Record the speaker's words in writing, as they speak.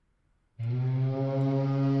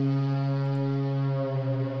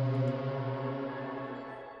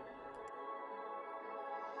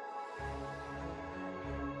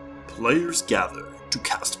players gather to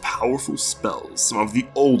cast powerful spells, some of the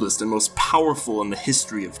oldest and most powerful in the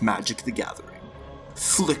history of Magic the Gathering.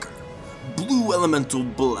 Flicker, Blue Elemental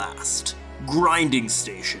Blast, Grinding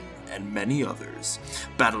Station, and many others.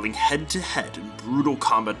 Battling head-to-head in brutal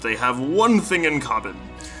combat, they have one thing in common: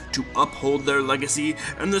 to uphold their legacy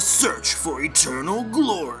and the search for eternal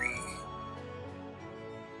glory.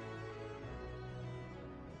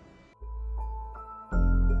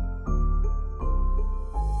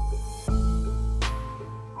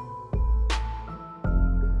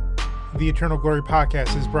 The Eternal Glory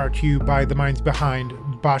podcast is brought to you by the minds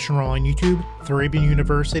behind Bosch and Roll on YouTube, Thraben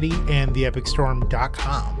University, and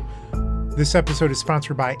theepicstorm.com. This episode is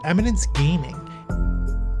sponsored by Eminence Gaming.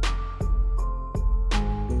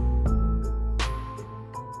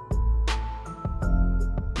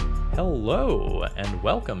 Hello, and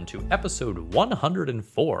welcome to episode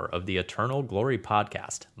 104 of the Eternal Glory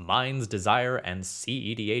podcast, Mind's Desire and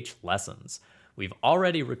cEDH Lessons. We've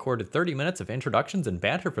already recorded 30 minutes of introductions and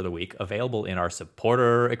banter for the week, available in our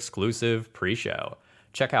supporter-exclusive pre-show.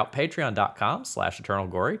 Check out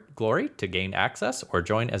patreon.com/eternalglory to gain access, or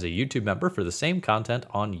join as a YouTube member for the same content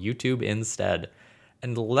on YouTube instead.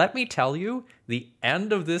 And let me tell you, the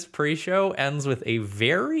end of this pre-show ends with a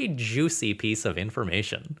very juicy piece of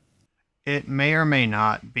information. It may or may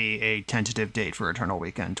not be a tentative date for Eternal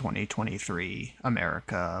Weekend 2023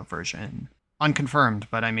 America version. Unconfirmed,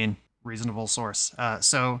 but I mean, reasonable source.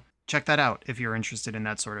 So check that out if you're interested in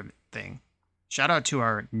that sort of thing. Shout out to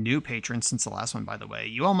our new patrons since the last one, by the way.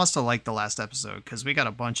 You all must have liked the last episode because we got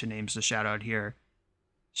a bunch of names to shout out here.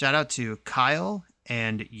 Shout out to Kyle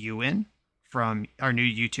and Ewan from our new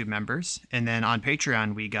YouTube members. And then on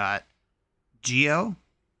Patreon, we got Gio,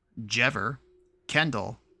 Jever,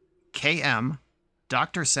 Kendall, KM,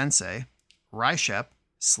 Dr. Sensei, Ryshep,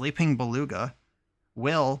 Sleeping Beluga,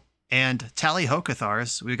 Will, and Tally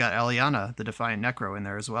Hokathars. We got Eliana, the Defiant Necro, in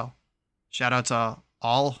there as well. Shout out to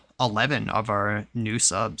all 11 of our new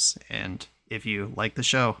subs. And if you like the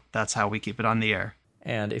show, that's how we keep it on the air.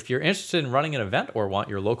 And if you're interested in running an event or want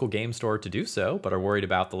your local game store to do so, but are worried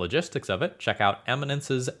about the logistics of it, check out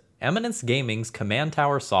Eminence Gaming's Command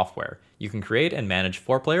Tower software. You can create and manage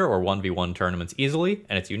 4-player or 1v1 tournaments easily,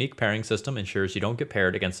 and its unique pairing system ensures you don't get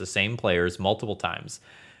paired against the same players multiple times.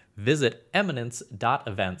 Visit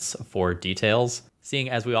eminence.events for details. Seeing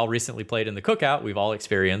as we all recently played in the Cookout, we've all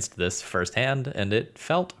experienced this firsthand, and it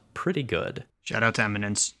felt pretty good. Shout out to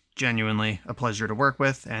Eminence. Genuinely a pleasure to work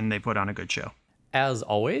with, and they put on a good show. As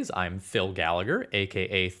always, I'm Phil Gallagher,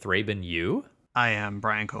 aka Thraben U. I am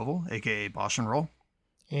Brian Koval, aka Bosch and Roll.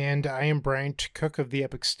 And I am Bryant, cook of the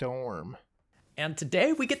Epic Storm. And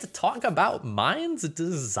today we get to talk about Mind's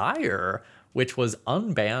Desire, which was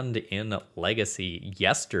unbanned in Legacy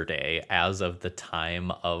yesterday as of the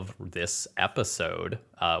time of this episode,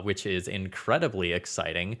 which is incredibly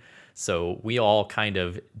exciting. So we all kind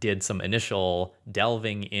of did some initial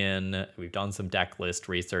delving in. We've done some deck list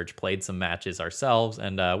research, played some matches ourselves,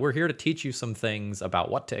 and we're here to teach you some things about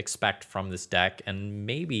what to expect from this deck and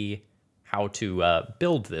maybe how to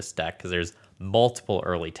build this deck, because there's multiple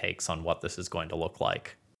early takes on what this is going to look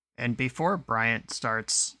like. And before Bryant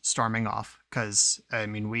starts storming off, because, I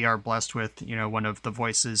mean, we are blessed with, one of the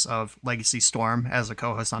voices of Legacy Storm as a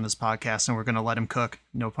co-host on this podcast, and we're going to let him cook,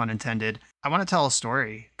 no pun intended. I want to tell a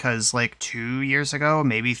story, because 2 years ago,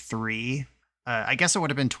 maybe 3, I guess it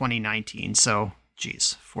would have been 2019, so,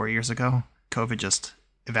 4 years ago. COVID just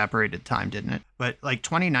evaporated time, didn't it? But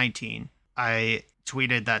 2019, I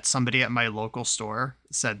tweeted that somebody at my local store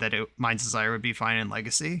said that Mind's Desire would be fine in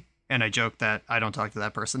Legacy. And I joked that I don't talk to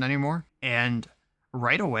that person anymore. And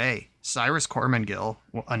right away, Cyrus Cormangill,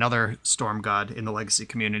 another storm god in the Legacy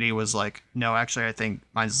community, was like, no, actually, I think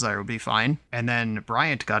Mind's Desire would be fine. And then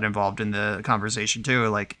Bryant got involved in the conversation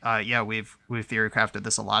too. Yeah, we've theory crafted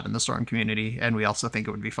this a lot in the storm community, and we also think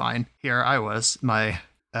it would be fine. Here I was, my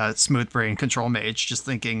smooth brain control mage, just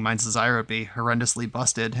thinking Mind's Desire would be horrendously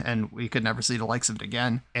busted, and we could never see the likes of it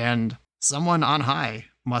again. And someone on high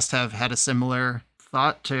must have had a similar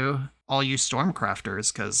thought to all you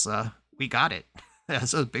Stormcrafters, because we got it. It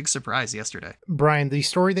was a big surprise yesterday. Brian, the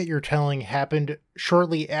story that you're telling happened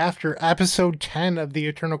shortly after episode 10 of the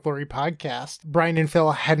Eternal Glory podcast. Brian and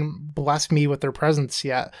Phil hadn't blessed me with their presence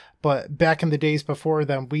yet, but back in the days before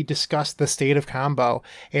them, we discussed the state of combo,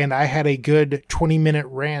 and I had a good 20-minute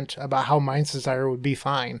rant about how Mind's Desire would be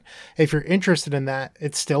fine. If you're interested in that,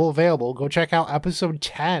 it's still available. Go check out episode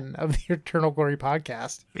 10 of the Eternal Glory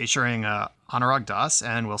podcast. Featuring Anurag Das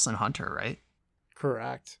and Wilson Hunter, right?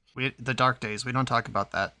 Correct. The Dark Days, we don't talk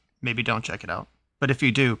about that. Maybe don't check it out. But if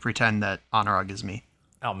you do, pretend that Anurag is me.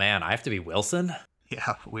 Oh man, I have to be Wilson?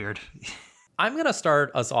 Yeah, weird. I'm going to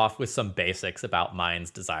start us off with some basics about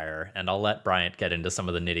Mind's Desire, and I'll let Bryant get into some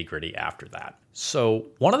of the nitty-gritty after that. So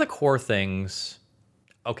one of the core things...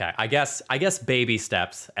 Okay, I guess baby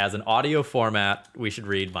steps. As an audio format, we should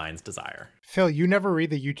read Mind's Desire. Phil, you never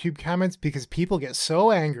read the YouTube comments because people get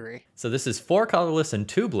so angry. So this is 4 colorless and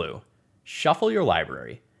 2 blue. Shuffle your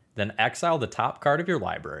library, then exile the top card of your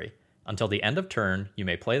library. Until the end of turn, you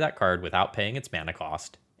may play that card without paying its mana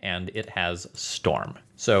cost, and it has Storm.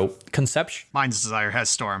 So conception... Mind's Desire has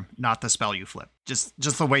Storm, not the spell you flip.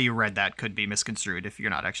 Just the way you read that could be misconstrued if you're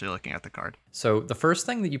not actually looking at the card. So the first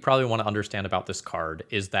thing that you probably want to understand about this card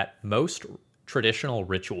is that most traditional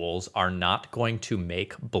rituals are not going to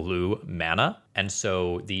make blue mana. And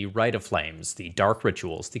so the Rite of Flames, the Dark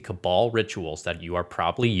Rituals, the Cabal rituals that you are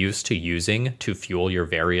probably used to using to fuel your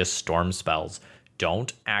various storm spells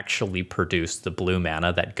don't actually produce the blue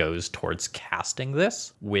mana that goes towards casting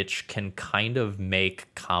this, which can kind of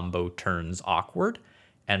make combo turns awkward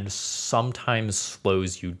and sometimes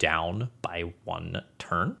slows you down by 1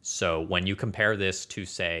 turn. So when you compare this to,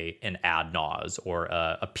 say, an Ad Naus or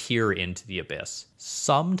a Peer into the Abyss,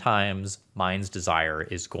 sometimes Mind's Desire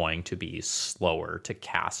is going to be slower to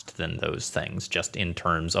cast than those things, just in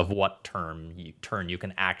terms of what turn you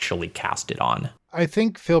can actually cast it on. I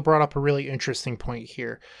think Phil brought up a really interesting point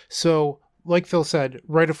here. So, like Phil said,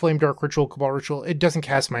 Rite of Flame, Dark Ritual, Cabal Ritual, it doesn't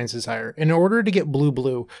cast Mind's Desire. In order to get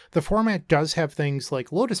blue, the format does have things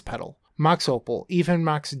like Lotus Petal, Mox Opal, even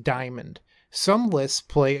Mox Diamond. Some lists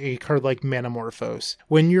play a card like Manamorphose.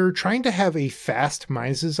 When you're trying to have a fast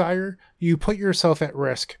Mind's Desire, you put yourself at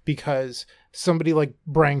risk because somebody like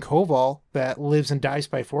Brian Koval that lives and dies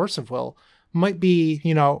by force of will might be,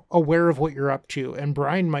 aware of what you're up to. And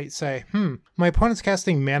Brian might say, my opponent's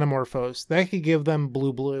casting Manamorphose. That could give them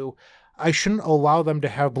blue. I shouldn't allow them to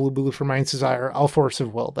have blue for Mind's Desire. I'll force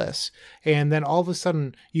of will this. And then all of a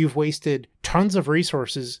sudden, you've wasted tons of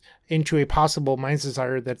resources into a possible Mind's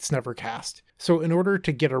Desire that's never cast. So in order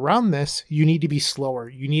to get around this, you need to be slower.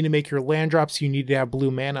 You need to make your land drops. You need to have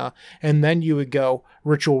blue mana. And then you would go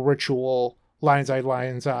Ritual, Lion's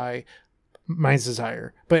Eye, Mind's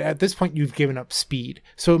Desire. But at this point, you've given up speed.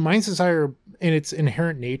 So Mind's Desire, in its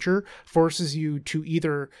inherent nature, forces you to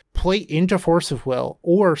either play into Force of Will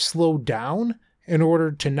or slow down in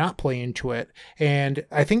order to not play into it. And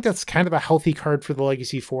I think that's kind of a healthy card for the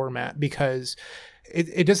Legacy format because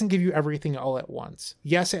it doesn't give you everything all at once.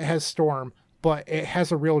 Yes, it has Storm, but it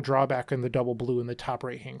has a real drawback in the double blue in the top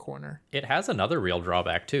right-hand corner. It has another real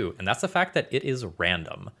drawback too, and that's the fact that it is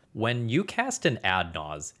random. When you cast an Ad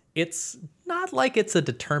Naus, it's not like it's a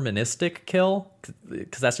deterministic kill,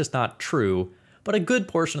 because that's just not true. But a good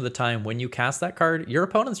portion of the time when you cast that card, your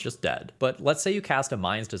opponent's just dead. But let's say you cast a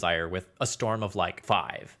Mind's Desire with a storm of like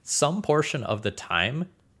 5. Some portion of the time,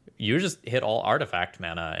 you just hit all artifact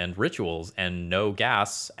mana and rituals and no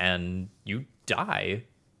gas, and you die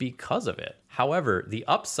because of it. However, the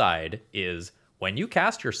upside is when you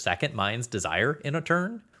cast your second Mind's Desire in a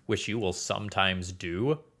turn, which you will sometimes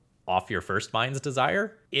do off your first Mind's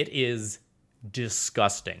Desire, it is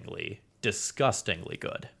disgustingly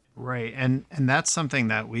good. Right, and that's something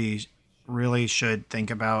that we really should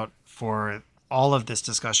think about for all of this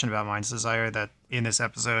discussion about Mind's Desire that in this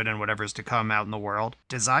episode and whatever's to come out in the world.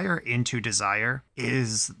 Desire into Desire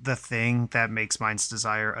is the thing that makes Mind's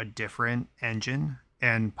Desire a different engine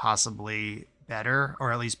and possibly better,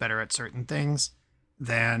 or at least better at certain things,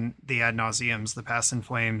 than the Ad Nauseums, the Pass in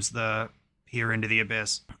Flames, the Peer into the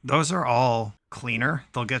Abyss. Those are all cleaner.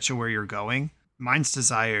 They'll get you where you're going. Mind's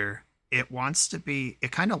Desire, it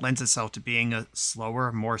kind of lends itself to being a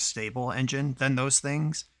slower, more stable engine than those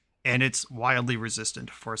things, and it's wildly resistant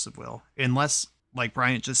to Force of Will. Unless, like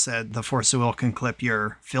Bryant just said, the Force of Will can clip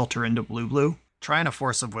your filter into blue. Trying to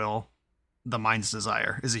Force of Will the Mind's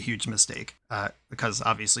Desire is a huge mistake, because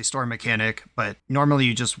obviously Storm mechanic, but normally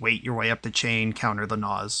you just wait your way up the chain, counter the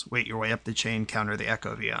Naus, wait your way up the chain, counter the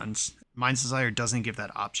Echo Vions. Mind's Desire doesn't give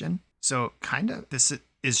that option. So this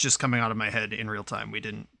is just coming out of my head in real time. We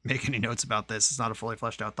didn't make any notes about this. It's not a fully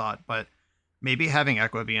fleshed out thought, but maybe having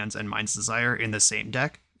Echo Vions and Mind's Desire in the same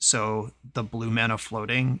deck, so the blue mana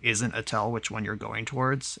floating isn't a tell which one you're going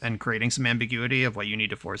towards, and creating some ambiguity of what you need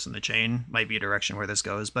to force in the chain might be a direction where this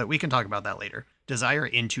goes, but we can talk about that later. Desire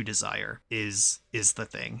into Desire is the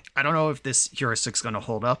thing. I don't know if this heuristic's going to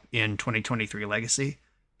hold up in 2023 Legacy,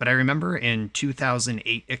 but I remember in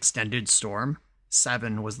 2008 Extended Storm,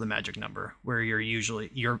 7 was the magic number, where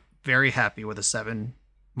you're very happy with a 7,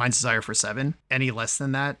 Mind's Desire for 7. Any less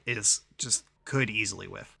than that is just could easily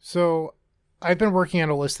whiff. So I've been working on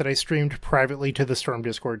a list that I streamed privately to the Storm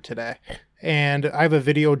Discord today. And I have a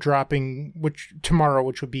video dropping tomorrow,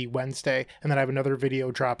 which would be Wednesday, and then I have another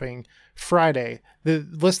video dropping Friday. The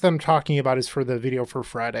list that I'm talking about is for the video for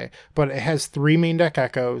Friday, but it has 3 main deck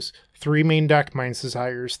Echoes, 3 main deck Mind's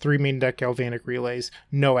Desires, 3 main deck Galvanic Relays,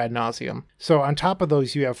 no ad nauseum. So on top of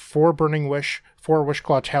those, you have 4 Burning Wish, 4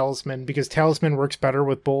 Wishclaw Talisman, because Talisman works better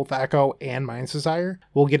with both Echo and Mind's Desire.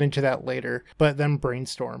 We'll get into that later, but then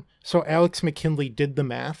Brainstorm. So Alex McKinley did the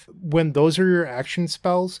math. When those are your action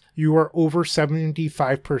spells, you are over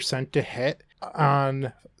 75% to hit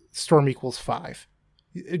on Storm equals 5.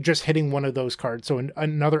 Just hitting one of those cards. So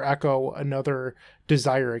another Echo, another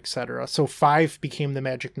Desire, etc. So 5 became the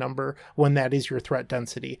magic number when that is your threat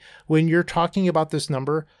density. When you're talking about this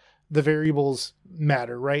number, the variables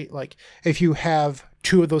matter, right? Like if you have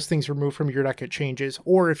 2 of those things removed from your deck, it changes.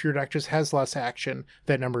 Or if your deck just has less action,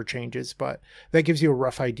 that number changes. But that gives you a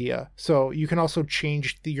rough idea. So you can also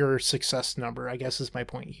change your success number, I guess is my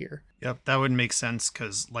point here. Yep, that would make sense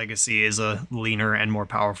because Legacy is a leaner and more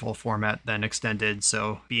powerful format than Extended.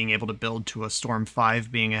 So being able to build to a Storm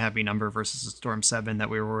 5 being a happy number versus a Storm 7 that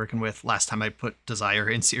we were working with last time I put Desire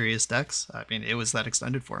in serious decks, I mean, it was that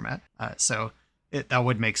Extended format. That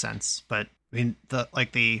would make sense. But I mean,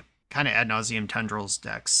 the kind of ad nauseum tendrils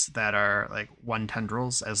decks that are like 1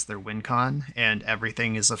 tendrils as their win con and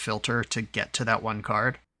everything is a filter to get to that 1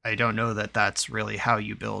 card. I don't know that that's really how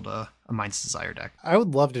you build a Mind's Desire deck. I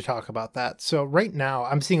would love to talk about that. So right now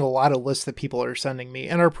I'm seeing a lot of lists that people are sending me.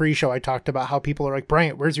 In our pre-show, I talked about how people are like,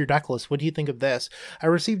 Bryant, where's your deck list? What do you think of this? I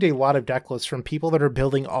received a lot of deck lists from people that are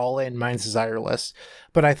building all in Mind's Desire lists.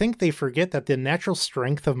 But I think they forget that the natural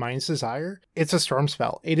strength of Mind's Desire, it's a storm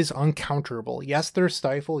spell. It is uncounterable. Yes, there's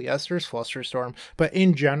Stifle. Yes, there's Flusterstorm. But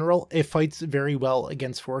in general, it fights very well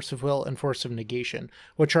against Force of Will and Force of Negation,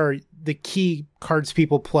 which are the key cards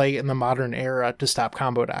people play in the modern era to stop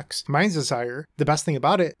combo decks. Mind's Desire, the best thing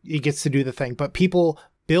about it, it gets to do the thing, but people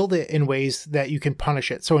build it in ways that you can punish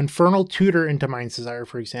it. So Infernal Tutor into Mind's Desire,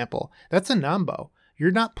 for example, that's a nombo. You're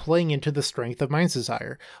not playing into the strength of Mind's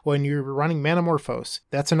Desire. When you're running Manamorphose,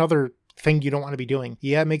 that's another thing you don't want to be doing.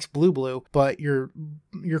 Yeah, it makes blue, but you're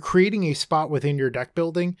creating a spot within your deck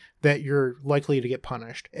building that you're likely to get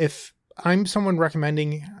punished. If I'm someone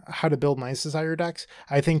recommending how to build Mind's Desire decks,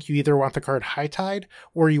 I think you either want the card High Tide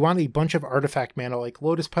or you want a bunch of artifact mana like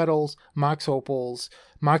Lotus Petals, Mox Opals,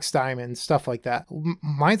 Mox Diamonds, stuff like that.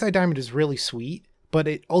 Mind's Eye Diamond is really sweet, but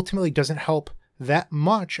it ultimately doesn't help that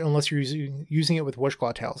much unless you're using it with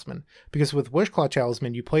Wishclaw Talisman. Because with Wishclaw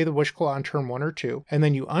Talisman, you play the Wishclaw on turn 1 or 2, and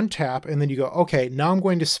then you untap, and then you go, okay, now I'm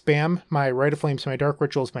going to spam my Rite of Flames, my Dark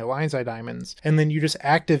Rituals, my Lion's Eye Diamonds, and then you just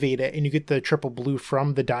activate it, and you get the triple blue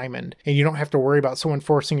from the diamond, and you don't have to worry about someone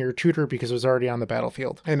forcing your tutor because it was already on the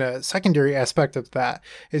battlefield. And a secondary aspect of that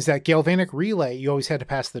is that Galvanic Relay, you always had to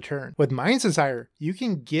pass the turn. With Mind's Desire, you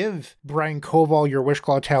can give Brian Koval your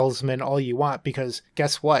Wishclaw Talisman all you want, because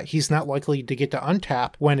guess what? He's not likely to get to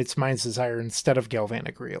untap when it's Mind's Desire instead of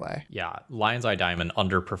Galvanic Relay. Yeah, Lion's Eye Diamond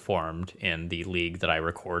underperformed in the league that I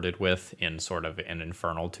recorded with in sort of an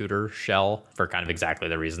Infernal Tutor shell for kind of exactly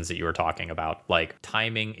the reasons that you were talking about. Like,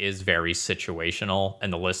 timing is very situational,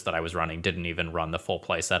 and the list that I was running didn't even run the full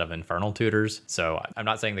play set of Infernal Tutors. So I'm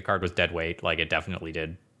not saying the card was dead weight, like it definitely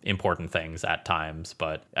did important things at times,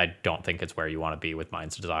 but I don't think it's where you want to be with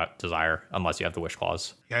Mind's Desire unless you have the Wish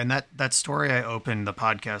Claws. Yeah, and that story I opened the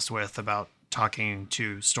podcast with about talking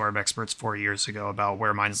to Storm experts 4 years ago about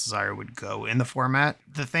where Mind's Desire would go in the format,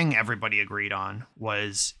 the thing everybody agreed on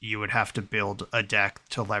was you would have to build a deck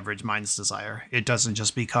to leverage Mind's Desire. It doesn't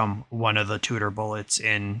just become one of the tutor bullets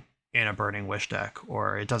in a Burning Wish deck,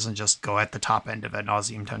 or it doesn't just go at the top end of ad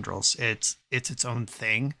nauseum tendrils. It's its own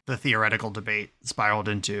thing. The theoretical debate spiraled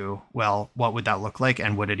into, well, what would that look like,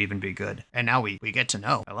 and would it even be good? And now we get to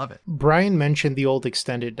know. I love it. Brian mentioned the old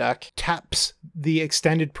Extended deck. Taps the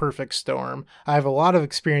Extended Perfect Storm. I have a lot of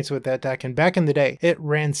experience with that deck, and back in the day, it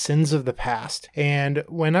ran Sins of the Past. And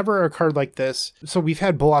whenever a card like this, so we've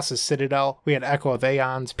had Bolas's Citadel, we had Echo of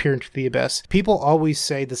Aeons, Peer into the Abyss. People always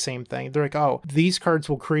say the same thing. They're like, oh, these cards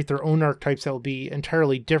will create their own archetypes that will be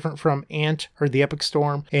entirely different from Ant or the Epic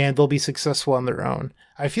Storm, and they'll be successful on their own.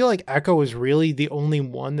 I feel like Echo is really the only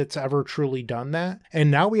one that's ever truly done that.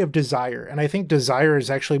 And now we have Desire. And I think Desire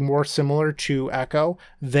is actually more similar to Echo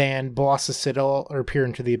than Bolas's Citadel or Peer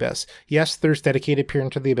into the Abyss. Yes, there's dedicated Peer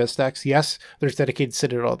into the Abyss decks. Yes, there's dedicated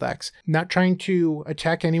Citadel decks. Not trying to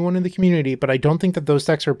attack anyone in the community, but I don't think that those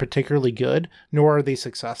decks are particularly good, nor are they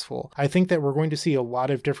successful. I think that we're going to see a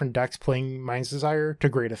lot of different decks playing Mind's Desire to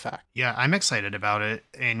great effect. Yeah, I'm excited about it.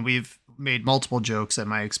 And we've made multiple jokes at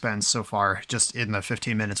my expense so far, just in the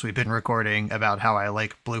 15 minutes we've been recording, about how I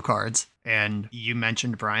like blue cards. And you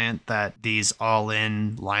mentioned, Bryant, that these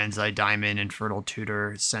all-in Lion's Eye Diamond, Infernal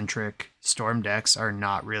Tutor-centric Storm decks are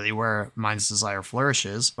not really where Mind's Desire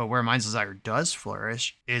flourishes, but where Mind's Desire does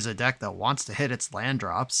flourish is a deck that wants to hit its land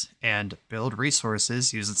drops and build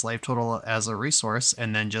resources, use its life total as a resource,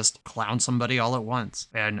 and then just clown somebody all at once.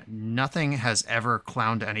 And nothing has ever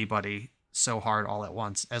clowned anybody so hard all at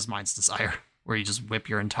once as Mind's Desire, where you just whip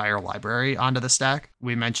your entire library onto the stack.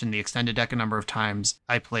 We mentioned the extended deck a number of times.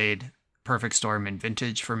 I played Perfect Storm in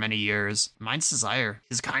Vintage for many years. Mind's Desire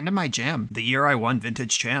is kind of my jam. The year I won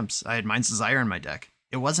Vintage Champs, I had Mind's Desire in my deck.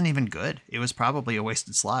 It wasn't even good. It was probably a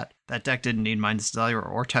wasted slot. That deck didn't need Mind's Desire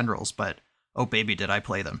or Tendrils, but oh baby, did I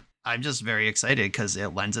play them. I'm just very excited because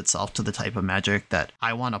it lends itself to the type of Magic that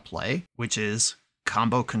I want to play, which is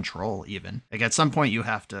combo control even. Like at some point you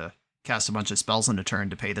have to cast a bunch of spells in a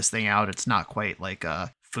turn to pay this thing out. It's not quite like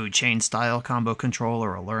a food chain style combo control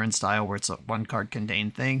or a Lurin style where it's a one card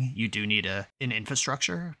contained thing. You do need an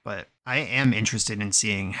infrastructure, but I am interested in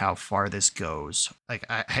seeing how far this goes. Like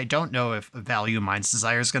I don't know if value Mind's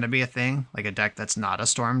Desire is going to be a thing, like a deck that's not a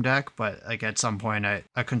Storm deck, but like at some point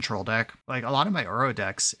a control deck. Like a lot of my Uro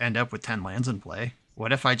decks end up with 10 lands in play.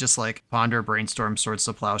 What if I just like Ponder, Brainstorm, Swords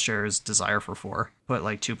to Plowshares, Desire for 4, put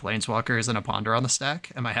like 2 Planeswalkers and a Ponder on the stack?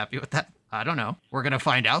 Am I happy with that? I don't know. We're going to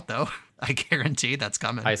find out though. I guarantee that's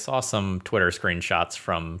coming. I saw some Twitter screenshots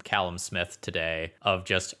from Callum Smith today of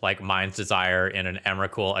just like Mind's Desire in an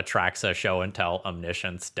Emrakul, Atraxa, Show and Tell,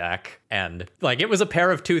 Omniscience deck. And like it was a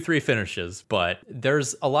pair of 2-3 finishes, but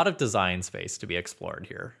there's a lot of design space to be explored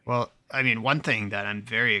here. Well, I mean, one thing that I'm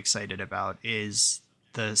very excited about is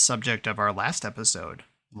the subject of our last episode,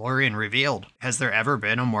 Lorien Revealed. Has there ever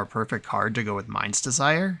been a more perfect card to go with Mind's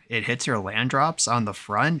Desire? It hits your land drops on the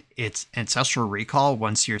front. It's Ancestral Recall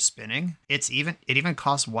once you're spinning. It even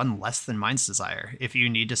costs 1 less than Mind's Desire. If you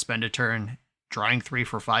need to spend a turn drawing 3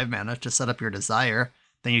 for 5 mana to set up your Desire,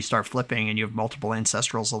 then you start flipping and you have multiple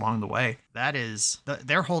Ancestrals along the way. That is,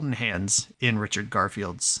 they're holding hands in Richard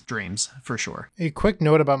Garfield's dreams, for sure. A quick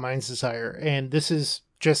note about Mind's Desire, and this is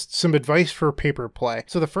just some advice for paper play.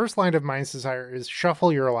 So the first line of Mind's Desire is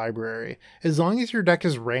shuffle your library. As long as your deck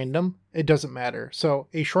is random, it doesn't matter. So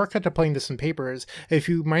a shortcut to playing this in paper is if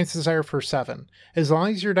you Mind's Desire for 7, as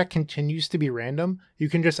long as your deck continues to be random, you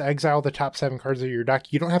can just exile the top 7 cards of your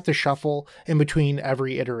deck. You don't have to shuffle in between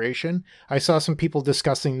every iteration. I saw some people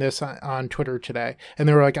discussing this on Twitter today, and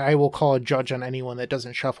they were like, I will call a judge on anyone that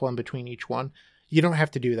doesn't shuffle in between each one. You don't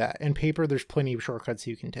have to do that. In paper, there's plenty of shortcuts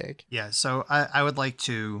you can take. Yeah, so I would like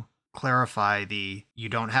to clarify the you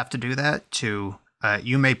don't have to do that to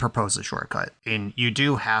you may propose a shortcut. And you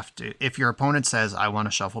do have to, if your opponent says, I want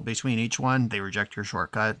to shuffle between each one, they reject your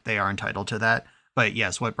shortcut. They are entitled to that. But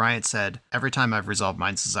yes, what Bryant said, every time I've resolved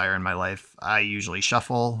Mind's Desire in my life, I usually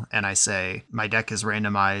shuffle and I say, my deck is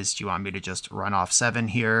randomized. Do you want me to just run off 7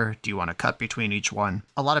 here? Do you want to cut between each one?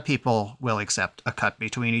 A lot of people will accept a cut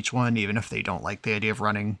between each one, even if they don't like the idea of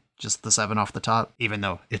running just the 7 off the top, even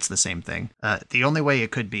though it's the same thing. The only way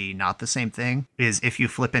it could be not the same thing is if you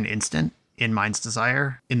flip an instant in Mind's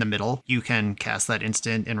Desire in the middle, you can cast that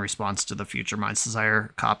instant in response to the future Mind's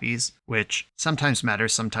Desire copies, which sometimes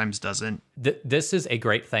matters, sometimes doesn't. This is a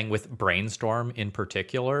great thing with Brainstorm in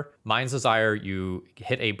particular. Mind's Desire, you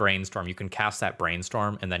hit a Brainstorm, you can cast that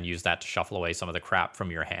Brainstorm and then use that to shuffle away some of the crap from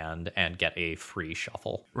your hand and get a free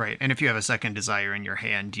shuffle. Right, and if you have a second Desire in your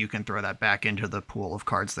hand, you can throw that back into the pool of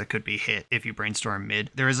cards that could be hit if you Brainstorm mid.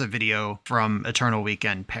 There is a video from Eternal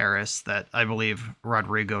Weekend Paris that I believe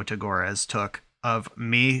Rodrigo Tagores took of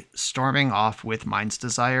me storming off with Mind's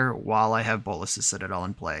Desire while I have Bolas' Citadel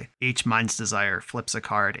in play. Each Mind's Desire flips a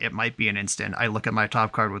card. It might be an instant. I look at my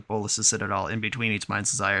top card with Bolas' Citadel in between each Mind's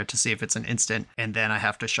Desire to see if it's an instant, and then I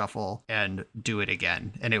have to shuffle and do it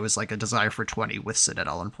again. And it was like a Desire for 20 with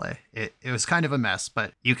Citadel in play. It was kind of a mess,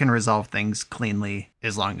 but you can resolve things cleanly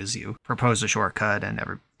as long as you propose a shortcut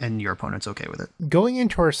and your opponent's okay with it. Going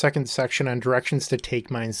into our second section on directions to take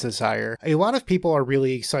Mind's Desire, a lot of people are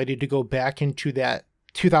really excited to go back into that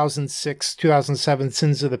 2006, 2007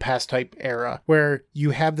 Sins of the Past type era, where you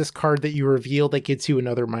have this card that you reveal that gets you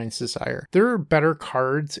another Mind's Desire. There are better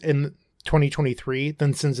cards in 2023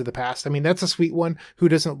 than Sins of the Past. I mean, that's a sweet one. Who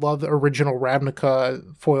doesn't love the original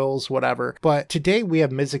Ravnica foils, whatever? But today we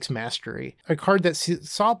have Mizzix Mastery, a card that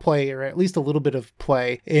saw play, or at least a little bit of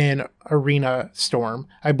play, in Arena Storm.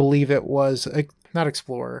 I believe it was not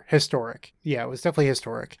Explorer, Historic. Yeah, it was definitely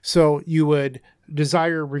Historic. So you would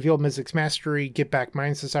Desire, reveal Mizzix Mastery, get back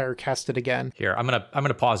Mind's Desire, cast it again. Here, I'm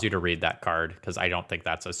gonna pause you to read that card because I don't think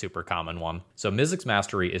that's a super common one. So Mizzix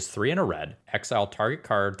Mastery is 3 and a red. Exile target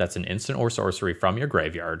card that's an instant or sorcery from your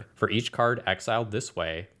graveyard. For each card exiled this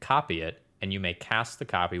way, copy it, and you may cast the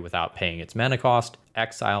copy without paying its mana cost.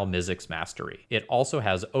 Exile Mizzix Mastery. It also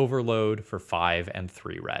has Overload for 5 and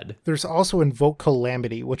 3 red. There's also Invoke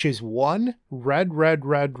Calamity, which is 1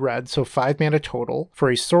 red, so 5 mana total. For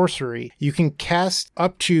a sorcery, you can cast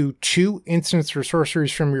up to 2 instants or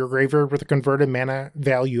sorceries from your graveyard with a converted mana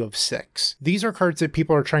value of 6. These are cards that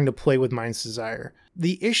people are trying to play with Mind's Desire.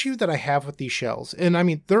 The issue that I have with these shells, and I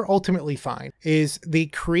mean, they're ultimately fine, is they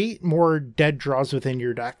create more dead draws within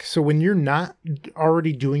your deck. So when you're not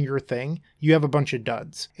already doing your thing, you have a bunch of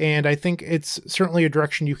duds. And I think it's certainly a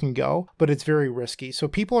direction you can go, but it's very risky. So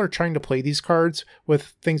people are trying to play these cards with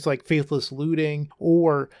things like Faithless Looting,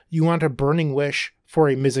 or you want a Burning Wish for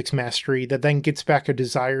a Mizzix Mastery that then gets back a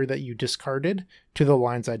Desire that you discarded to the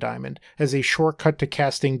Lion's Eye Diamond as a shortcut to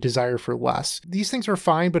casting Desire for less. These things are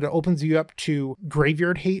fine, but it opens you up to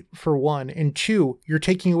graveyard hate for 1, and 2, you're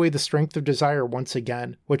taking away the strength of Desire once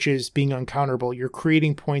again, which is being uncounterable. You're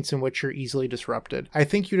creating points in which you're easily disrupted. I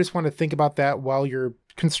think you just want to think about that while you're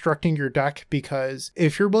constructing your deck, because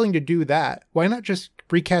if you're willing to do that, why not just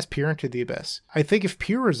recast Peer into the Abyss? I think if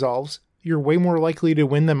Peer resolves, you're way more likely to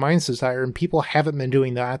win than Mind's Desire, and people haven't been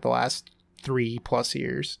doing that the last 3+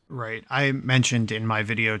 years. Right. I mentioned in my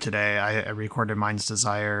video today, I recorded Mind's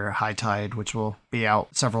Desire High Tide, which will be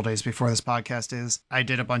out several days before this podcast is. I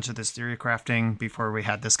did a bunch of this theory crafting before we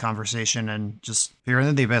had this conversation, and just Peer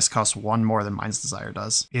into the Abyss costs 1 more than Mind's Desire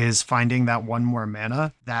does. Is finding that 1 more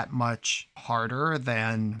mana that much harder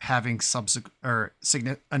than having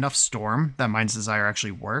enough Storm that Mind's Desire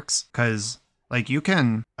actually works? Because like you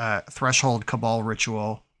can Threshold, Cabal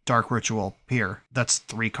Ritual, Dark Ritual, Peer. That's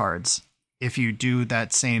 3 cards. If you do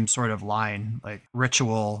that same sort of line, like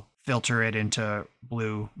Ritual, filter it into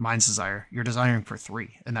blue, Mind's Desire, you're desiring for 3,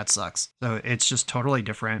 and that sucks. So it's just totally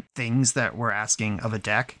different things that we're asking of a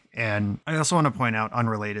deck. And I also want to point out,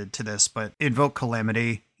 unrelated to this, but Invoke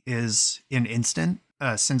Calamity is an instant.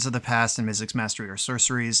 Sins of the Past and Mizzix Mastery are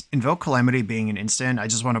sorceries. Invoke Calamity being an instant, I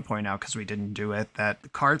just want to point out, because we didn't do it, that the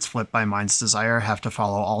cards flipped by Mind's Desire have to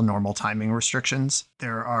follow all normal timing restrictions.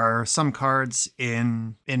 There are some cards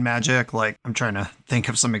in Magic, like, I'm trying to think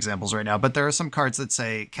of some examples right now, but there are some cards that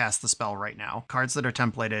say cast the spell right now. Cards that are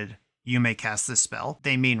templated, you may cast this spell.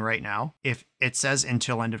 They mean right now. If it says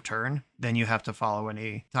until end of turn, then you have to follow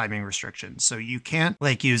any timing restrictions. So you can't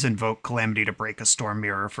like use Invoke Calamity to break a Storm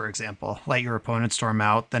Mirror, for example. Let your opponent storm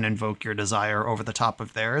out, then invoke your Desire over the top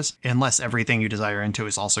of theirs, unless everything you desire into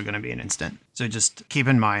is also going to be an instant. So just keep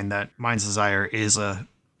in mind that Mind's Desire is a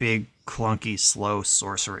big, clunky, slow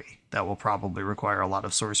sorcery that will probably require a lot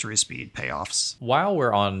of sorcery speed payoffs. While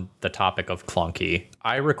we're on the topic of clunky,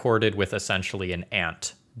 I recorded with essentially an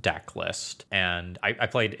ant deck list, and I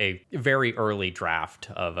played a very early draft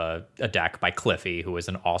of a deck by Cliffy, who is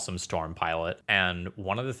an awesome Storm pilot. And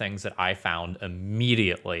one of the things that I found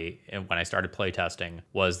immediately when I started playtesting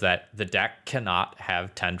was that the deck cannot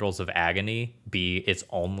have Tendrils of Agony be its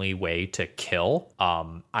only way to kill.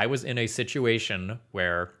 I was in a situation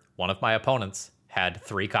where one of my opponents had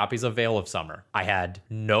 3 copies of Veil of Summer. I had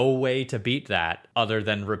no way to beat that other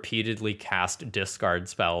than repeatedly cast discard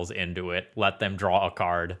spells into it, let them draw a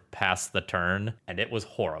card, pass the turn, and it was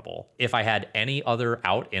horrible. If I had any other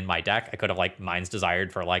out in my deck, I could have like Mind's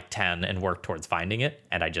Desired for like 10 and worked towards finding it,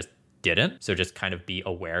 and I just didn't. So just kind of be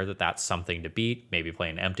aware that that's something to beat. Maybe play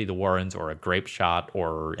an Empty the Warrens or a Grape Shot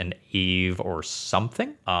or an Eve or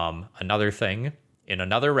something. Another thing, in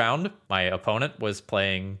another round, my opponent was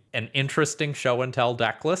playing an interesting show and tell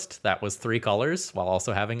deck list that was 3 colors while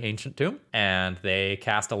also having Ancient Tomb, and they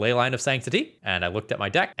cast a Leyline of Sanctity, and I looked at my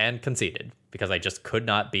deck and conceded because I just could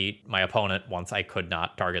not beat my opponent once I could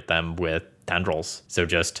not target them with Tendrils. So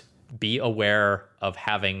just be aware of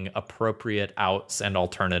having appropriate outs and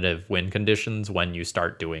alternative win conditions when you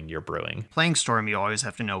start doing your brewing. Playing Storm, you always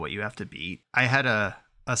have to know what you have to beat. I had a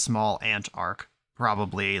small Ant arc,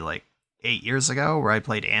 probably like 8 years ago, where I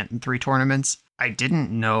played Ant in 3 tournaments. I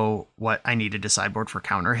didn't know what I needed to sideboard for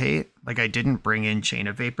counter hate. Like, I didn't bring in Chain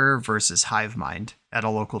of Vapor versus Hive Mind at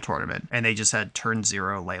a local tournament, and they just had turn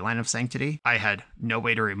 0 Leyline of Sanctity. I had no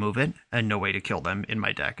way to remove it and no way to kill them in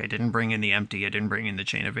my deck. I didn't bring in the Empty. I didn't bring in the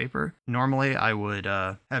Chain of Vapor. Normally, I would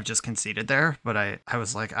have just conceded there, but I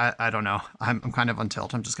was like, I don't know. I'm kind of on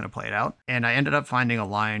tilt. I'm just going to play it out. And I ended up finding a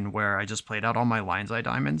line where I just played out all my Lion's Eye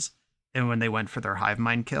Diamonds, and when they went for their Hive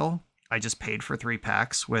Mind kill, I just paid for 3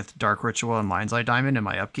 packs with Dark Ritual and Lion's Eye Diamond in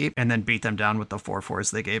my upkeep, and then beat them down with the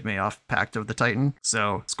 4/4s they gave me off Pact of the Titan.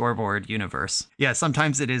 So, scoreboard, universe. Yeah,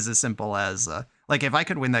 sometimes it is as simple as, like, if I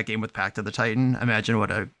could win that game with Pact of the Titan, imagine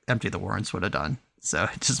what a Empty the Warrants would have done. So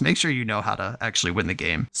just make sure you know how to actually win the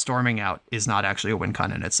game. Storming out is not actually a win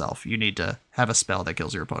con in itself. You need to have a spell that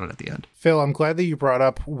kills your opponent at the end. Phil, I'm glad that you brought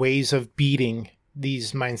up ways of beating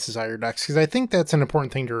these Mind's Desire decks, because I think that's an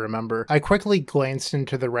important thing to remember. I quickly glanced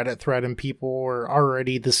into the Reddit thread and people were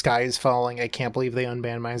already, the sky is falling, I can't believe they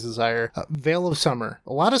unbanned Mind's Desire. Veil of Summer.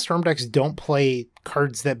 A lot of Storm decks don't play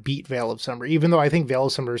cards that beat Veil of Summer, even though I think Veil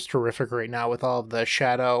of Summer is terrific right now with all of the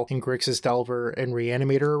Shadow and Grixis Delver and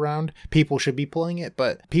Reanimator around. People should be playing it,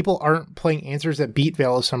 but people aren't playing answers that beat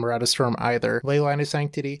Veil of Summer out of Storm either. Leyline of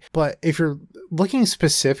Sanctity. But if you're looking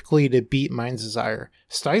specifically to beat Mind's Desire,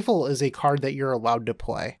 Stifle is a card that you're allowed to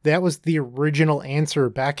play. That was the original answer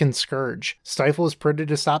back in Scourge. Stifle is printed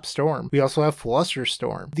to stop Storm. We also have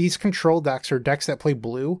Flusterstorm. These control decks, or decks that play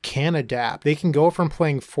blue, can adapt. They can go from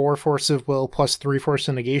playing 4 Force of Will plus 3 Force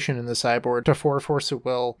of Negation in the sideboard to 4 Force of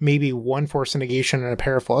Will, maybe 1 Force of Negation and a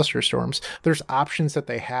pair of Flusterstorms. There's options that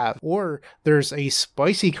they have. Or there's a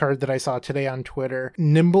spicy card that I saw today on Twitter,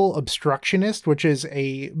 Nimble Obstructionist, which is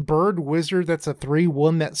a bird wizard that's a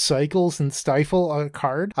 3/1 that cycles and stifle a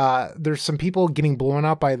card. There's some people getting blown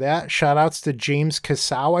out by that. Shout outs to James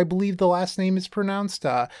Casau, I believe the last name is pronounced.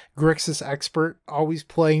 Grixis expert, always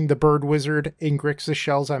playing the bird wizard in Grixis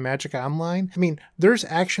shells on Magic Online. I mean, there's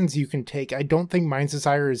actions you can take. I don't think Mind's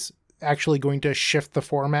Desire is actually going to shift the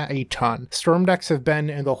format a ton. Storm decks have been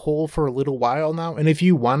in the hole for a little while now, and if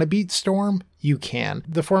you want to beat Storm, you can.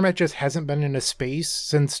 The format just hasn't been in a space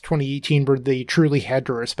since 2018 where they truly had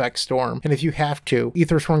to respect Storm. And if you have to,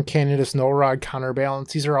 Aethersworn Canonist, Null Rod,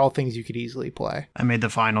 Counterbalance, these are all things you could easily play. I made the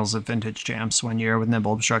finals of Vintage Champs one year with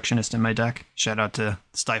Nimble Obstructionist in my deck. Shout out to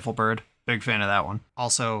Stiflebird. Big fan of that one.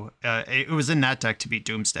 Also, it was in that deck to beat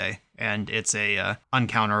Doomsday, and it's a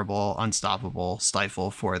uncounterable, unstoppable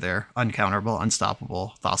Stifle for their uncounterable,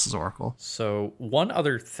 unstoppable Thassa's Oracle. So one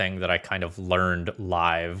other thing that I kind of learned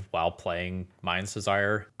live while playing Mind's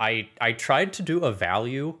Desire, I tried to do a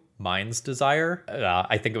value Mind's Desire.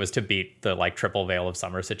 I think it was to beat the triple Veil of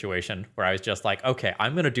Summer situation where I was just like, okay,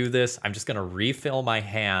 I'm going to do this. I'm just going to refill my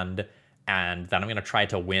hand and then I'm going to try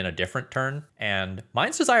to win a different turn. And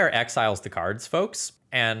Mind's Desire exiles the cards, folks.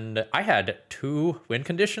 And I had 2 win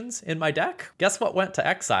conditions in my deck. Guess what went to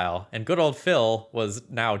exile? And good old Phil was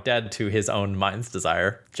now dead to his own Mind's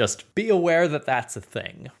Desire. Just be aware that that's a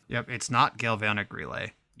thing. Yep, it's not Galvanic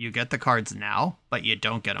Relay. You get the cards now, but you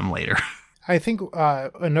don't get them later. I think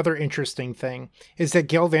another interesting thing is that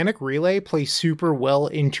Galvanic Relay plays super well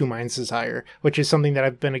into Mind's Desire, which is something that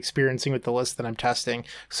I've been experiencing with the list that I'm testing.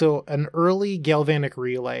 So an early Galvanic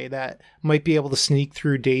Relay that might be able to sneak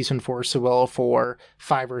through Daze and Force of Will for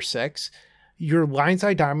 5 or 6, your Lion's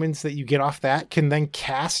Eye Diamonds that you get off that can then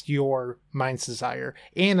cast your Mind's Desire.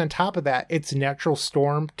 And on top of that, it's Natural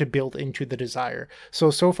Storm to build into the Desire.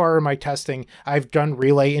 So far in my testing, I've done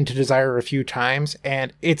Relay into Desire a few times,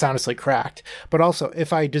 and it's honestly cracked. But also,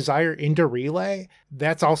 if I Desire into Relay,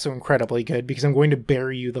 that's also incredibly good because I'm going to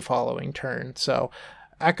bury you the following turn. So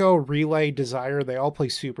Echo, Relay, Desire, they all play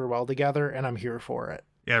super well together, and I'm here for it.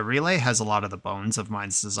 Yeah, Relay has a lot of the bones of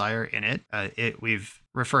Mind's Desire in it. We've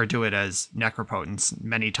referred to it as Necropotence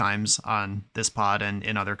many times on this pod and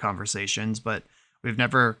in other conversations, but we've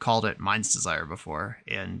never called it Mind's Desire before.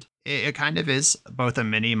 And it kind of is both a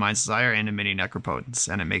mini Mind's Desire and a mini Necropotence,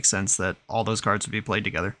 and it makes sense that all those cards would be played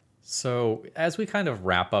together. So as we kind of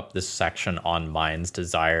wrap up this section on Mind's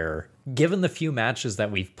Desire, given the few matches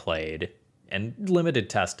that we've played and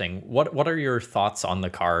limited testing, what are your thoughts on the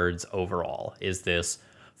cards overall? Is this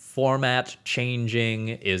format changing?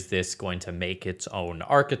 Is this going to make its own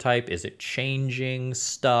archetype? Is it changing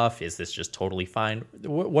stuff? Is this just totally fine?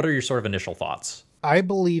 What are your sort of initial thoughts? I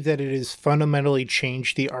believe that it has fundamentally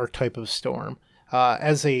changed the archetype of Storm.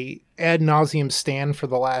 As a ad nauseum stand for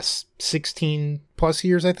the last 16 plus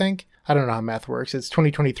years, I think. I don't know how math works. It's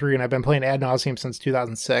 2023 and I've been playing ad nauseum since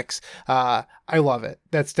 2006. I love it.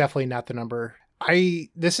 That's definitely not the number.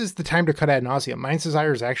 This is the time to cut ad nauseum. Mind's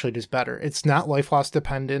Desire is actually just better. It's not life loss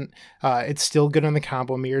dependent. It's still good on the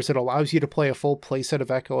combo mirrors. It allows you to play a full playset of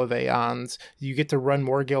Echo of Aeons. You get to run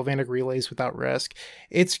more Galvanic Relays without risk.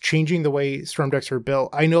 It's changing the way Storm decks are built.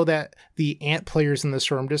 I know that the Ant players in the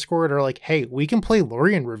Storm Discord are like, hey, we can play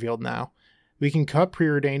Lorien Revealed now. We can cut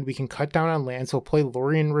Preordained, we can cut down on lands, we'll play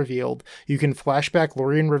Lorien Revealed. You can flashback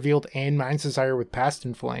Lorien Revealed and Mind's Desire with Past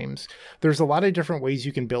in Flames. There's a lot of different ways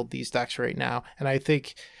you can build these decks right now, and I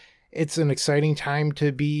think it's an exciting time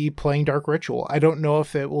to be playing Dark Ritual. I don't know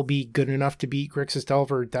if it will be good enough to beat Grixis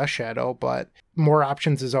Delver or Death Shadow, but more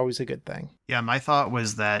options is always a good thing. Yeah, my thought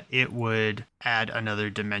was that it would add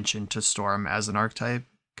another dimension to Storm as an archetype,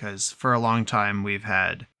 because for a long time we've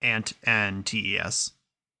had Ant and TES.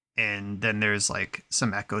 And then there's like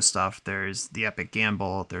some Echo stuff. There's the Epic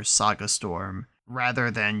Gamble. There's Saga Storm.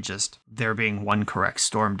 Rather than just there being one correct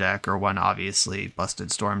Storm deck or one obviously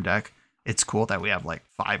busted Storm deck, it's cool that we have like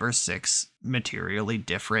 5 or 6 materially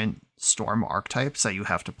different Storm archetypes that you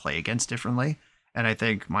have to play against differently. And I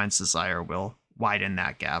think Mind's Desire will widen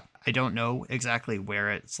that gap. I don't know exactly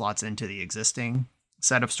where it slots into the existing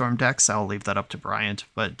set of Storm decks. I'll leave that up to Bryant,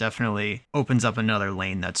 but definitely opens up another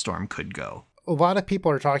lane that Storm could go. A lot of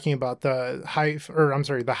people are talking about the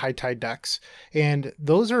high tide decks, and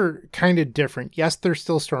those are kind of different. Yes, they're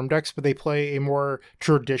still Storm decks, but they play a more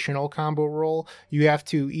traditional combo role. You have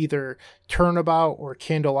to either Turnabout or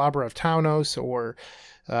Candelabra of Taunos or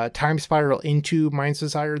Time Spiral into Mind's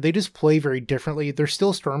Desire. They just play very differently. They're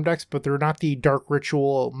still Storm decks, but they're not the Dark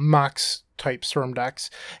Ritual Mox type Storm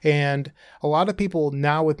decks. And a lot of people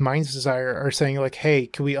now with Mind's Desire are saying like, hey,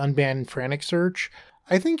 can we unban Frantic Search?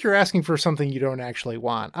 I think you're asking for something you don't actually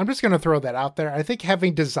want. I'm just going to throw that out there. I think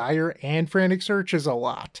having Desire and Frantic Search is a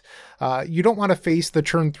lot. You don't want to face the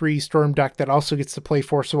turn 3 Storm deck that also gets to play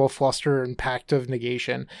Forcible Fluster and Pact of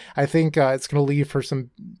Negation. I think it's going to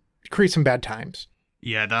create some bad times.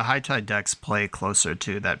 Yeah, the high tide decks play closer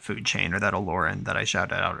to that Food Chain or that Aloran that I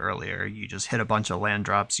shouted out earlier. You just hit a bunch of land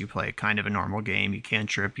drops, you play kind of a normal game, you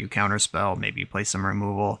cantrip, you counterspell, maybe you play some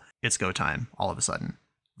removal. It's go time all of a sudden.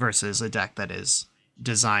 Versus a deck that is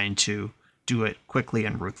designed to do it quickly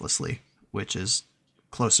and ruthlessly, which is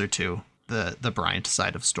closer to the Bryant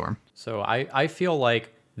side of Storm. So I feel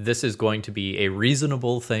like this is going to be a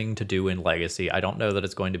reasonable thing to do in Legacy. I don't know that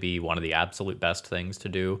it's going to be one of the absolute best things to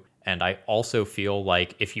do. And I also feel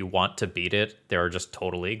like if you want to beat it, there are just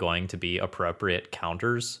totally going to be appropriate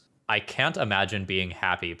counters. I can't imagine being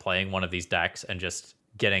happy playing one of these decks and just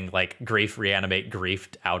getting like Grief Reanimate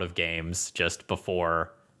griefed out of games just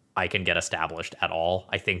before I can get established at all.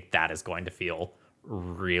 I think that is going to feel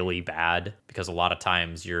really bad because a lot of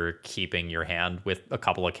times you're keeping your hand with a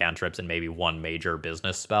couple of cantrips and maybe one major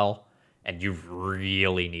business spell, and you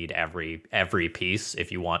really need every piece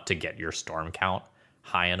if you want to get your Storm count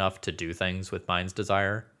high enough to do things with Mind's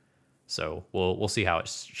Desire. So we'll see how it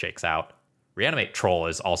shakes out. Reanimate Troll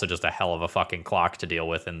is also just a hell of a fucking clock to deal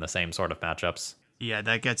with in the same sort of matchups. Yeah,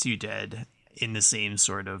 that gets you dead in the same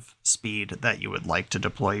sort of speed that you would like to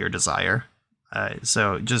deploy your Desire. I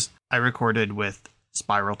recorded with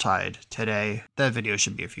Spiral Tide today. That video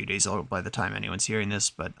should be a few days old by the time anyone's hearing this,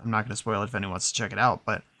 but I'm not going to spoil it if anyone wants to check it out.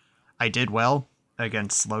 But I did well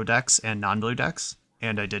against slow decks and non-blue decks,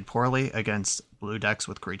 and I did poorly against blue decks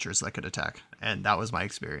with creatures that could attack, and that was my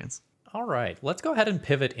experience. All right, let's go ahead and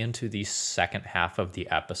pivot into the second half of the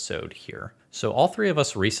episode here. So all three of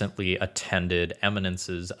us recently attended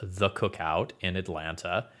Eminence's The Cookout in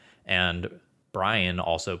Atlanta, and Brian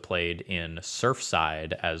also played in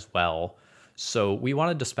Surfside as well. So we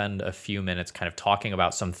wanted to spend a few minutes kind of talking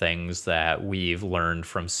about some things that we've learned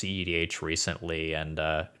from cEDH recently and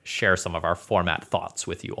share some of our format thoughts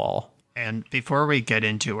with you all. And before we get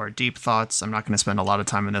into our deep thoughts, I'm not going to spend a lot of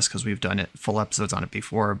time on this because we've done full episodes on it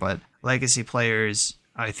before, but Legacy players,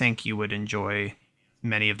 I think you would enjoy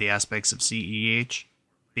many of the aspects of cEDH.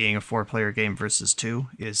 Being a 4-player game versus 2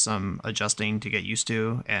 is some adjusting to get used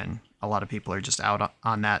to, and a lot of people are just out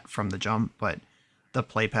on that from the jump, but the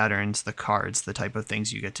play patterns, the cards, the type of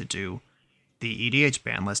things you get to do. The EDH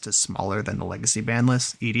ban list is smaller than the Legacy ban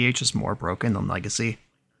list. EDH is more broken than Legacy.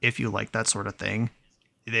 If you like that sort of thing,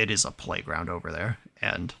 it is a playground over there,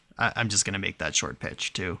 and I'm just going to make that short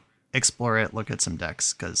pitch to explore it, look at some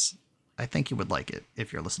decks, because I think you would like it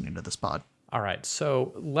if you're listening to this pod. All right,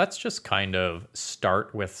 so let's just kind of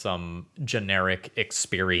start with some generic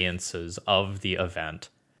experiences of the event.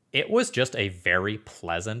 It was just a very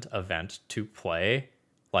pleasant event to play.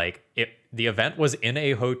 The event was in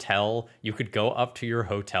a hotel. You could go up to your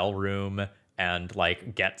hotel room and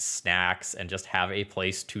get snacks and just have a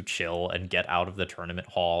place to chill and get out of the tournament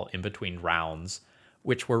hall in between rounds,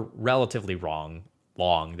 which were relatively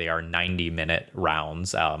long. They are 90-minute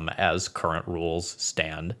rounds as current rules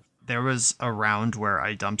stand. There was a round where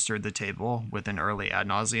I dumpstered the table with an early ad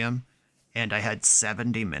nauseum, and I had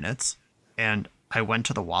 70 minutes, and I went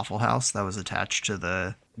to the Waffle House that was attached to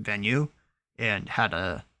the venue and had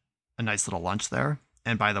a nice little lunch there.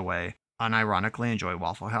 And by the way, unironically enjoy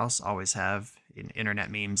Waffle House, always have,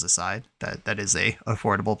 internet memes aside, that is a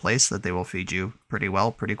affordable place that they will feed you pretty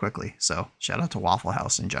well, pretty quickly. So shout out to Waffle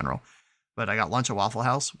House in general. But I got lunch at Waffle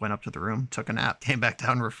House, went up to the room, took a nap, came back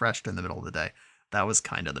down refreshed in the middle of the day. That was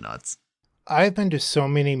kind of the nuts. I've been to so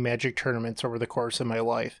many Magic tournaments over the course of my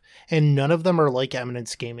life, and none of them are like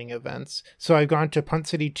Eminence gaming events. So I've gone to Punt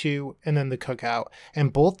City 2 and then the Cookout,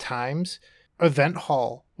 and both times event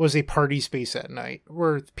hall was a party space at night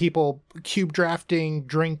where people cube drafting,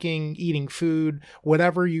 drinking, eating food,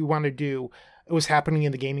 whatever you want to do, it was happening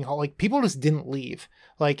in the gaming hall. Like, people just didn't leave.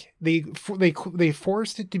 Like, they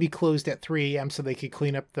forced it to be closed at 3 a.m. so they could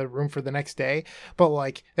clean up the room for the next day. But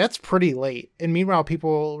like, that's pretty late. And meanwhile,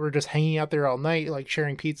 people were just hanging out there all night, like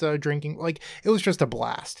sharing pizza, drinking. Like, it was just a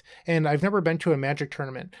blast. And I've never been to a Magic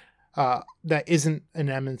tournament that isn't an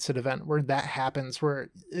Edmondson event where that happens, where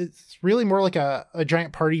it's really more like a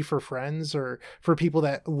giant party for friends or for people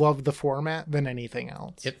that love the format than anything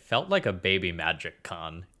else. It felt like a baby Magic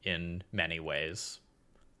Con in many ways.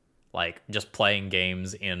 Like, just playing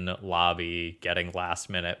games in lobby, getting last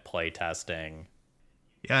minute play testing.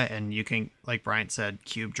 Yeah, and you can, like Bryant said,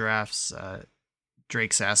 cube drafts.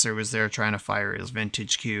 Drake Sasser was there trying to fire his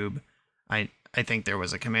vintage cube. I think there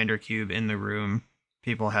was a commander cube in the room.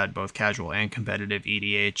 People had both casual and competitive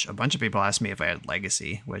EDH. A bunch of people asked me if I had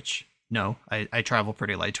Legacy, which, no, I travel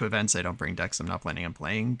pretty light to events. I don't bring decks I'm not planning on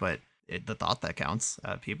playing, but the thought that counts.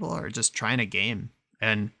 People are just trying a game.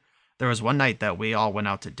 And there was one night that we all went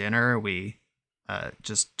out to dinner. We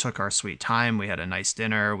just took our sweet time. We had a nice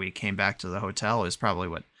dinner. We came back to the hotel. It was probably,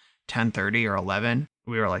 10:30 or 11.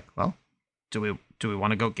 We were like, well, do we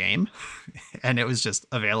want to go game? And it was just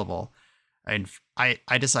available. And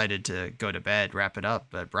I decided to go to bed, wrap it up.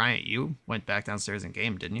 But Bryant, you went back downstairs and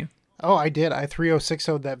game, didn't you? Oh, I did. I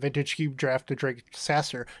 306'd that vintage cube draft to Drake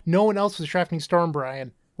Sasser. No one else was drafting Storm,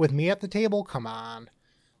 Brian. With me at the table, come on.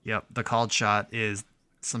 Yep, the called shot is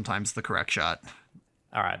sometimes the correct shot.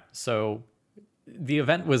 All right, so the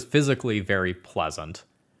event was physically very pleasant.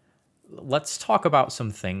 Let's talk about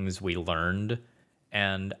some things we learned.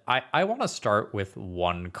 And I want to start with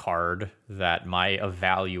one card that my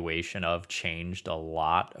evaluation of changed a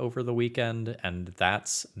lot over the weekend, and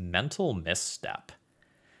that's Mental Misstep.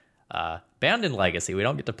 Banned in Legacy, we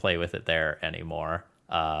don't get to play with it there anymore,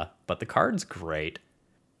 but the card's great.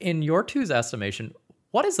 In your two's estimation,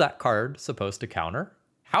 what is that card supposed to counter?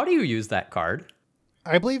 How do you use that card?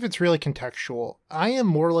 I believe it's really contextual. I am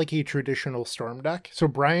more like a traditional Storm deck, so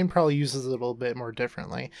Brian probably uses it a little bit more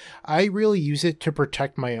differently. I really use it to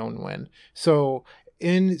protect my own win. So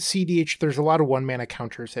in cEDH, there's a lot of one-mana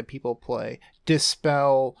counters that people play.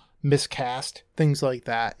 Dispel, Miscast, things like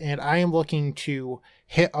that. And I am looking to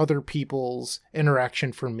hit other people's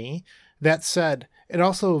interaction for me. That said, it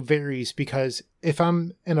also varies because if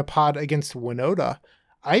I'm in a pod against Winota,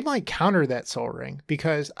 I might counter that Soul Ring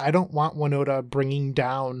because I don't want Winota bringing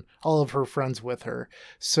down all of her friends with her.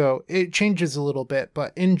 So it changes a little bit,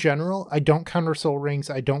 but in general, I don't counter Soul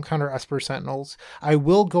Rings. I don't counter Esper Sentinels. I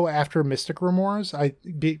will go after Mystic Remoras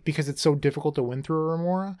because it's so difficult to win through a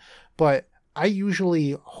Remora, but I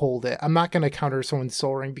usually hold it. I'm not going to counter someone's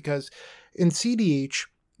Soul Ring because in cEDH,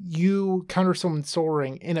 you counter someone's Soul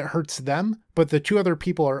Ring and it hurts them, but the two other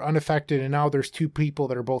people are unaffected and now there's two people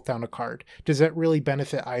that are both down a card. Does that really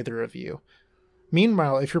benefit either of you?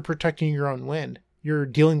 Meanwhile, if you're protecting your own win, you're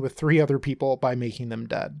dealing with three other people by making them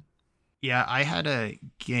dead. Yeah, I had a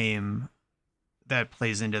game that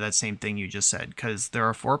plays into that same thing you just said, because there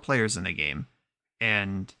are 4 players in the game,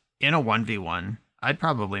 and in a 1v1, I'd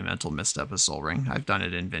probably Mental Misstep a Soul Ring. I've done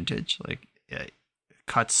it in Vintage. Like, it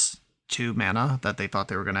cuts 2 mana that they thought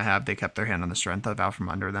they were going to have. They kept their hand on the strength of out from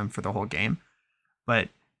under them for the whole game. But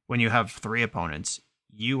when you have 3 opponents,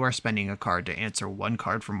 you are spending a card to answer 1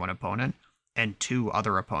 card from one opponent, and 2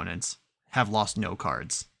 other opponents have lost no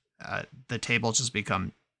cards. The table just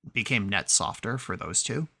became net softer for those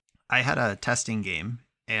 2. I had a testing game,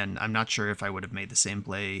 and I'm not sure if I would have made the same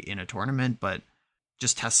play in a tournament, but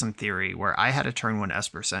just test some theory where I had a turn 1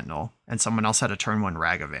 Esper Sentinel, and someone else had a turn 1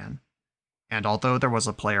 Ragavan. And although there was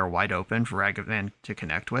a player wide open for Ragavan to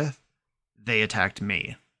connect with, they attacked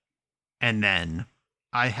me. And then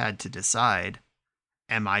I had to decide,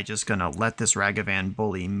 am I just going to let this Ragavan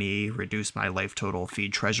bully me, reduce my life total,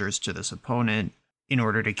 feed treasures to this opponent in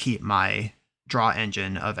order to keep my draw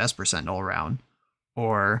engine of Esper Sentinel around?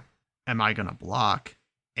 Or am I going to block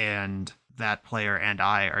and that player and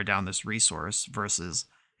I are down this resource versus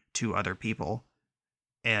 2 other people?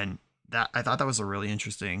 And that I thought that was a really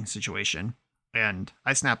interesting situation. And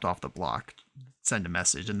I snapped off the block, send a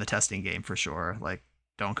message in the testing game for sure. Like,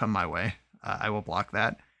 don't come my way. I will block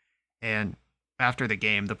that. And after the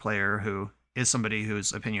game, the player, who is somebody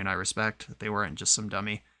whose opinion I respect, they weren't just some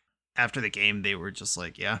dummy. After the game, they were just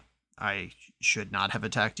like, yeah, I should not have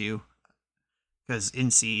attacked you. Because in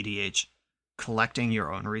cEDH, collecting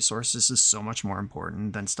your own resources is so much more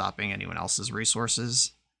important than stopping anyone else's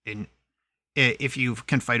resources. If you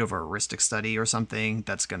can fight over a heuristic study or something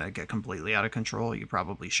that's going to get completely out of control, you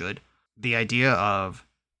probably should. The idea of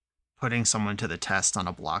putting someone to the test on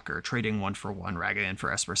a blocker, trading 1-for-1 Ragavan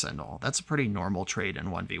for Esper Sentinel. That's a pretty normal trade in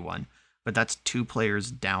 1v1, but that's 2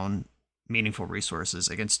 players down meaningful resources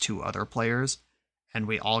against 2 other players, and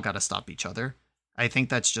we all got to stop each other. I think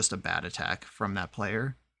that's just a bad attack from that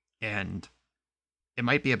player, and it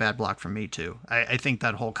might be a bad block from me too. I think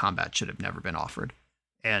that whole combat should have never been offered,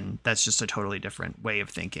 and that's just a totally different way of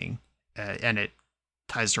thinking, and it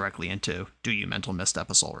ties directly into, do you mental misstep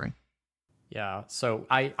a Sol Ring? Yeah, so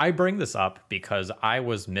I bring this up because I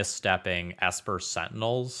was misstepping Esper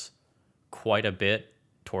Sentinels quite a bit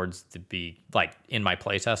towards in my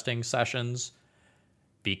playtesting sessions,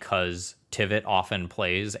 because Tivit often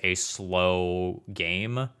plays a slow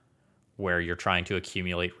game where you're trying to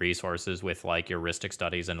accumulate resources with like your Rhystic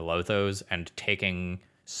Studies and Lothos, and taking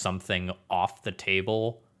something off the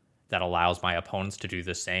table that allows my opponents to do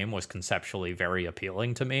the same was conceptually very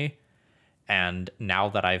appealing to me. And now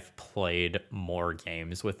that I've played more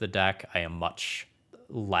games with the deck, I am much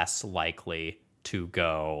less likely to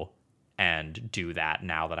go and do that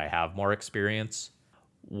now that I have more experience.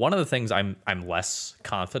 One of the things I'm less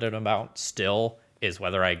confident about still is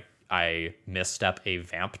whether I misstep a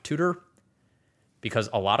Vamp Tutor, because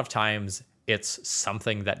a lot of times it's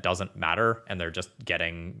something that doesn't matter and they're just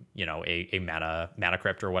getting, a mana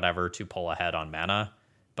crypt or whatever to pull ahead on mana.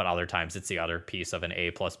 But other times it's the other piece of an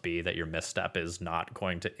A+B that your misstep is not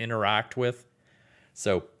going to interact with.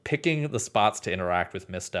 So picking the spots to interact with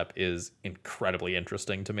misstep is incredibly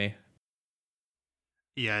interesting to me.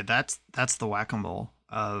 Yeah, that's the whack-a-mole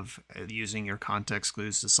of using your context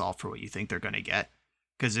clues to solve for what you think they're going to get.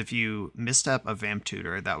 Because if you misstep a Vamp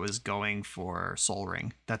Tutor that was going for Sol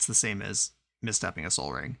Ring, that's the same as misstepping a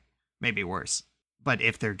Sol Ring, maybe worse. But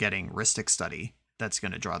if they're getting Rhystic Study, that's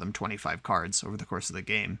going to draw them 25 cards over the course of the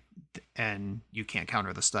game, and you can't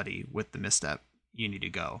counter the study with the misstep, you need to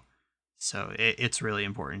go. So it's really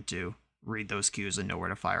important to read those cues and know where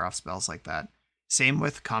to fire off spells like that. Same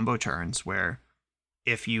with combo turns, where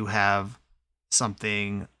if you have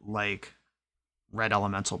something like Red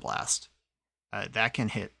Elemental Blast, that can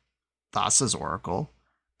hit Thassa's Oracle,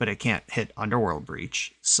 but it can't hit Underworld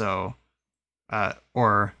Breach. So,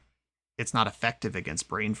 or it's not effective against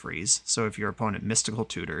Brain Freeze. So if your opponent Mystical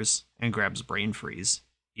Tutors and grabs Brain Freeze,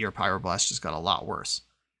 your Pyroblast just got a lot worse.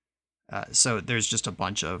 So there's just a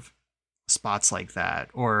bunch of spots like that.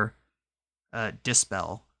 Or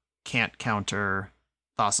Dispel can't counter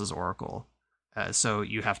Thassa's Oracle. So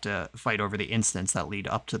you have to fight over the instants that lead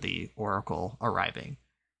up to the Oracle arriving.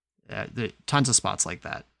 Tons of spots like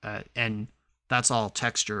that. And that's all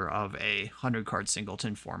texture of a 100-card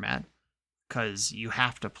singleton format, because you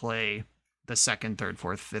have to play the 2nd, 3rd,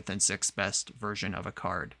 4th, 5th, and 6th best version of a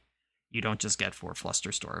card. You don't just get 4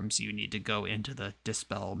 Flusterstorms. You need to go into the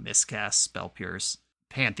Dispel, Miscast, Spell Pierce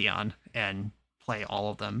pantheon and play all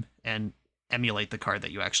of them and emulate the card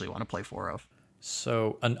that you actually want to play 4 of.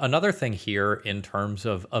 So another thing here in terms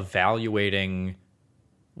of evaluating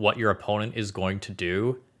what your opponent is going to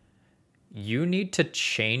do, you need to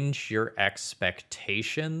change your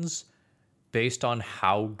expectations based on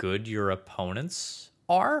how good your opponents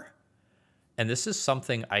are. And this is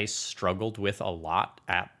something I struggled with a lot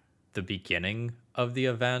at the beginning of the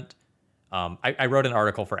event. I wrote an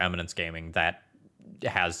article for Eminence Gaming that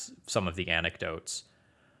has some of the anecdotes,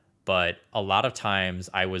 but a lot of times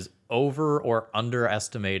I was over or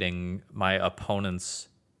underestimating my opponent's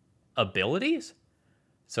abilities.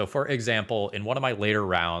 So for example, in one of my later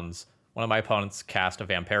rounds, one of my opponents cast a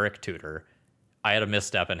Vampiric Tutor. I had a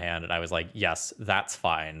misstep in hand and I was like, yes, that's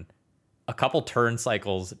fine. A couple turn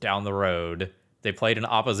cycles down the road, they played an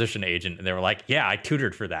opposition agent and they were like, yeah, I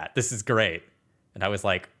tutored for that. This is great. And I was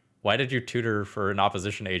like, why did you tutor for an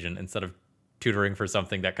opposition agent instead of tutoring for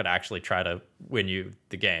something that could actually try to win you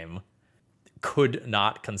the game? Could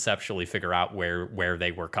not conceptually figure out where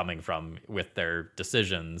they were coming from with their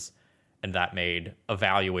decisions. And that made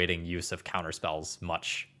evaluating use of counterspells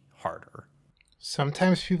much harder.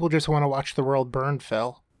 Sometimes people just want to watch the world burn,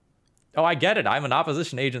 Phil. Oh, I get it. I'm an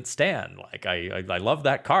opposition agent stan. Like I love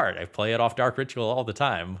that card. I play it off Dark Ritual all the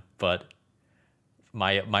time. But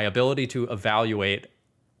my ability to evaluate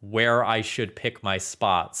where I should pick my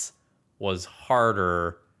spots was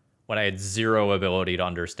harder when I had zero ability to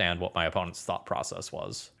understand what my opponent's thought process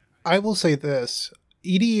was. I will say this.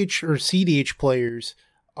 EDH or cEDH players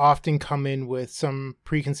often come in with some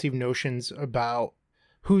preconceived notions about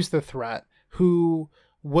who's the threat,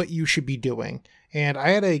 what you should be doing. And I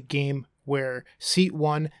had a game where seat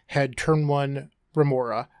 1 had turn 1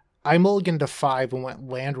 Remora. I mulliganed to 5 and went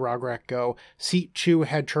land Rograk Go. Seat 2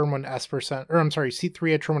 had turn 1 Esper Sentinel, seat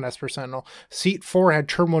 3 had turn 1 Esper Sentinel. Seat 4 had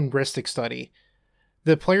turn 1 Rhystic Study.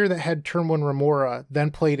 the player that had turn 1 Remora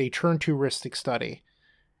then played a turn 2 Rhystic Study.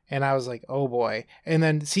 And I was like, oh boy. And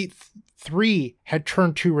then seat 3 had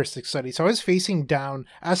turn 2 Rhystic Study. So I was facing down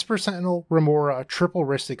Esper Sentinel, Remora, triple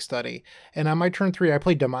Rhystic Study. And on my turn 3, I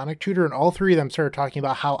played Demonic Tutor, and all three of them started talking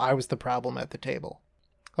about how I was the problem at the table.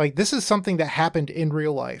 Like, this is something that happened in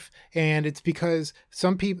real life, and it's because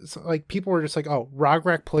some people, like, people were just like, oh,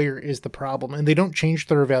 Rograk player is the problem, and they don't change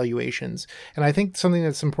their evaluations. And I think something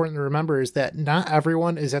that's important to remember is that not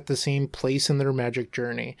everyone is at the same place in their Magic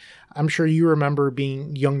journey. I'm sure you remember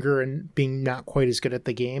being younger and being not quite as good at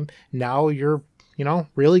the game. Now you're,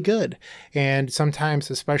 really good. And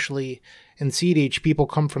sometimes, especially in cEDH, people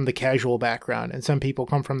come from the casual background, and some people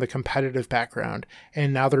come from the competitive background,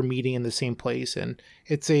 and now they're meeting in the same place. And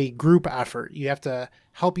it's a group effort. You have to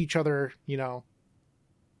help each other,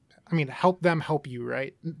 help them help you,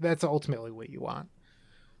 right? That's ultimately what you want.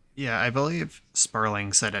 Yeah, I believe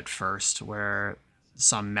Sperling said it first, where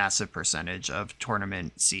some massive percentage of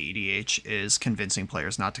tournament cEDH is convincing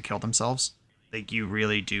players not to kill themselves. Like, you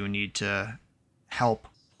really do need to help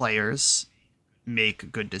players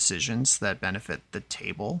make good decisions that benefit the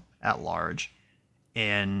table at large,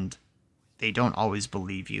 and they don't always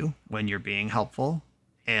believe you when you're being helpful,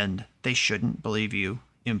 and they shouldn't believe you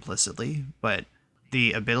implicitly, but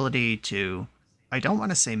the ability to, I don't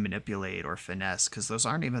want to say manipulate or finesse, because those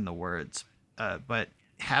aren't even the words, but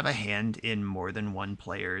have a hand in more than one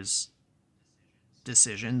player's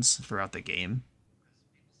decisions throughout the game.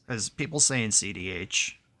 Because people say in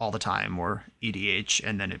cEDH all the time, or EDH,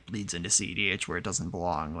 and then it bleeds into cEDH where it doesn't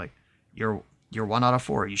belong. Like, you're 1 out of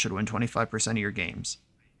 4. You should win 25% of your games.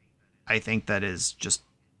 I think that is just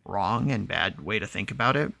wrong and bad way to think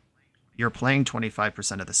about it. You're playing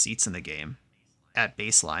 25% of the seats in the game at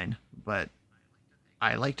baseline, but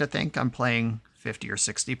I like to think I'm playing 50 or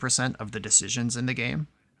 60% of the decisions in the game,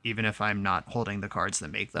 even if I'm not holding the cards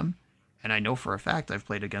that make them. And I know for a fact I've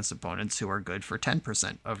played against opponents who are good for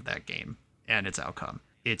 10% of that game and its outcome.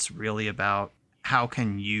 It's really about how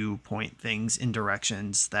can you point things in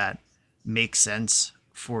directions that make sense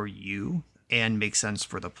for you and make sense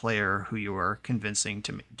for the player who you are convincing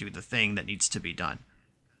to do the thing that needs to be done.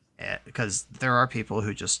 Because there are people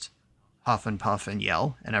who just huff and puff and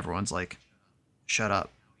yell, and everyone's like, shut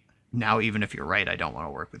up. Now, even if you're right, I don't want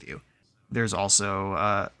to work with you. There's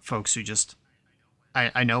also folks who just...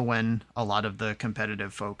 I know when a lot of the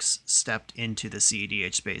competitive folks stepped into the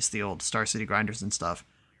cEDH space, the old Star City grinders and stuff,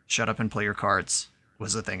 shut up and play your cards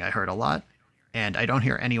was a thing I heard a lot. And I don't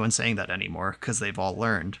hear anyone saying that anymore, because they've all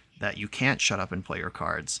learned that you can't shut up and play your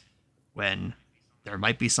cards when there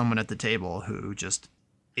might be someone at the table who just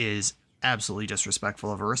is absolutely disrespectful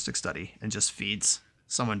of a Rhystic Study and just feeds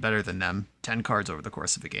someone better than them 10 cards over the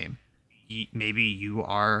course of a game. Maybe you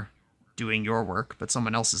are doing your work, but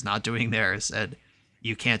someone else is not doing theirs, and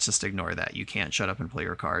you can't just ignore that. You can't shut up and play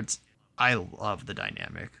your cards. I love the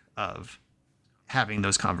dynamic of having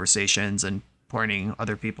those conversations and pointing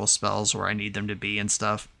other people's spells where I need them to be and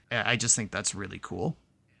stuff. I just think that's really cool.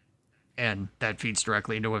 And that feeds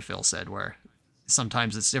directly into what Phil said, where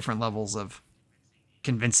sometimes it's different levels of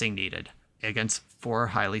convincing needed. Against 4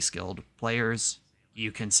 highly skilled players,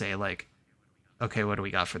 you can say, like, okay, what do we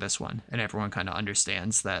got for this one? And everyone kind of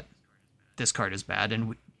understands that this card is bad,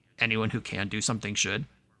 and anyone who can do something should.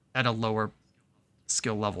 At a lower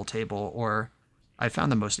skill level table, or I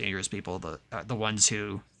found the most dangerous people, the ones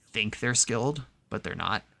who think they're skilled, but they're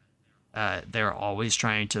not. They're always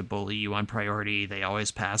trying to bully you on priority. They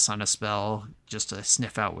always pass on a spell just to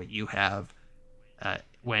sniff out what you have,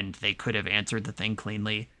 when they could have answered the thing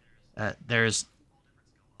cleanly. There's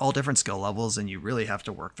all different skill levels, and you really have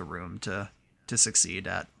to work the room to succeed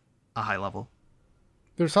at a high level.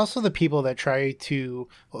 There's also the people that try to,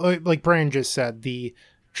 like Brian just said,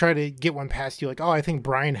 try to get one past you, like, oh, I think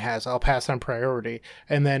Brian has, I'll pass on priority.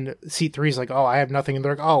 And then seat 3 is like, oh, I have nothing. And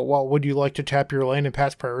they're like, oh, well, would you like to tap your lane and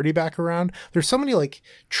pass priority back around? There's so many like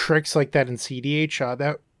tricks like that in cEDH.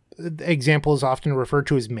 That example is often referred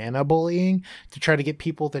to as mana bullying, to try to get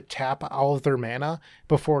people to tap all of their mana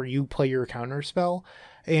before you play your counter spell.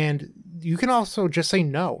 And you can also just say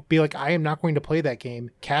no. Be like, I am not going to play that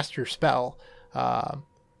game. Cast your spell,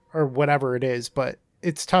 or whatever it is. But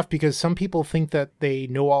it's tough because some people think that they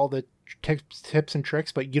know all the tips and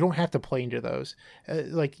tricks, but you don't have to play into those.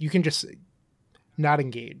 Like, you can just not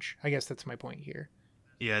engage. I guess that's my point here.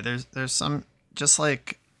 Yeah, there's some, just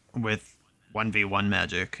like with 1v1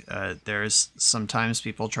 Magic, there's sometimes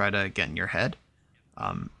people try to get in your head.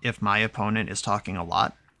 If my opponent is talking a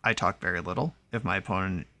lot, I talk very little. If my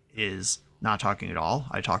opponent is not talking at all,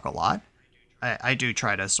 I talk a lot. I do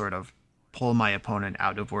try to sort of pull my opponent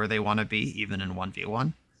out of where they want to be, even in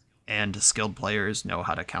 1v1. and skilled players know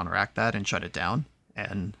how to counteract that and shut it down.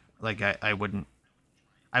 And like I wouldn't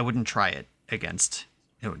try it against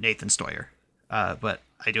Nathan Stoyer, but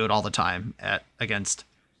I do it all the time against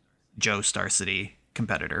Joe Star City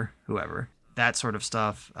competitor, whoever. That sort of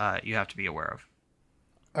stuff you have to be aware of.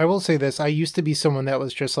 I will say this. I used to be someone that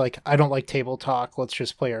was just like, I don't like table talk. Let's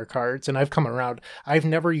just play our cards. And I've come around. I've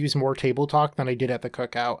never used more table talk than I did at the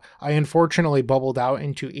Cookout. I unfortunately bubbled out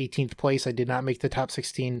into 18th place. I did not make the top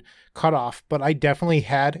 16 cutoff, but I definitely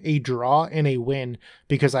had a draw and a win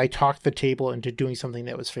because I talked the table into doing something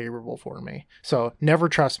that was favorable for me. So never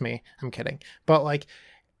trust me. I'm kidding. But like,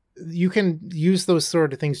 you can use those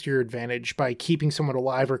sort of things to your advantage by keeping someone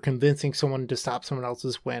alive or convincing someone to stop someone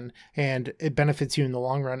else's win. And it benefits you in the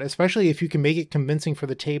long run, especially if you can make it convincing for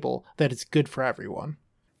the table that it's good for everyone.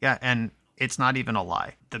 Yeah, and it's not even a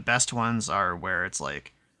lie. The best ones are where it's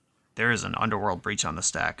like, there is an underworld breach on the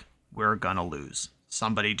stack. We're gonna lose.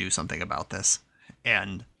 Somebody do something about this.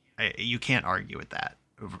 And you can't argue with that.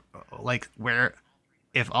 Like, where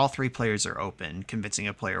if all three players are open, convincing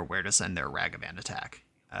a player where to send their Ragavan attack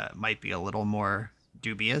might be a little more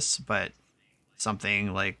dubious, but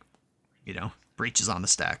something like, breaches on the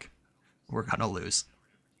stack. We're going to lose.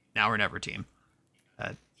 Now or never team.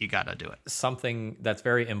 You got to do it. Something that's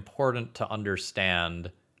very important to understand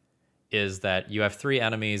is that you have 3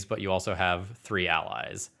 enemies, but you also have 3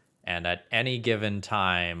 allies. And at any given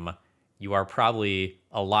time, you are probably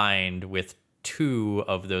aligned with 2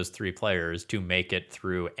 of those 3 players to make it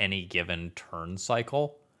through any given turn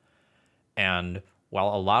cycle. And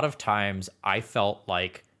while a lot of times I felt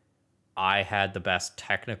like I had the best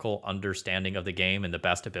technical understanding of the game and the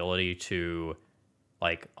best ability to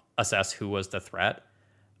like assess who was the threat,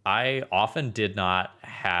 I often did not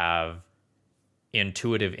have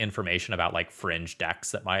intuitive information about like fringe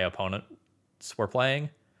decks that my opponents were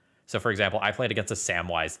playing. So for example, I played against a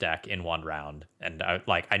Samwise deck in one round, and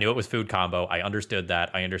I knew it was food combo. I understood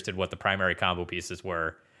that. I understood what the primary combo pieces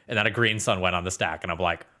were. And then a green sun went on the stack, and I'm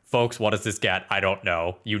like, folks, what does this get? I don't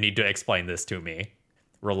know. You need to explain this to me.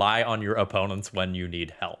 Rely on your opponents when you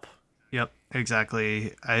need help. Yep,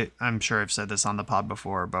 exactly. I'm sure I've said this on the pod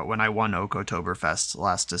before, but when I won Oktoberfest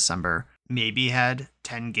last December, maybe had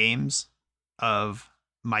 10 games of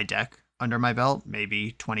my deck under my belt,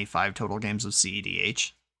 maybe 25 total games of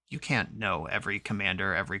cEDH. You can't know every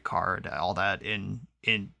commander, every card, all that in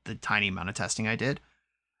the tiny amount of testing I did.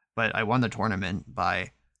 But I won the tournament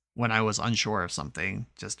by, when I was unsure of something,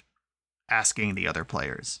 just asking the other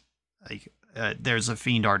players. Like, there's a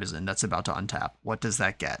Fiend Artisan that's about to untap. What does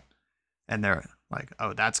that get? And they're like,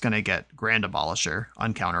 oh, that's going to get Grand Abolisher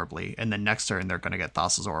uncounterably. And then next turn, they're going to get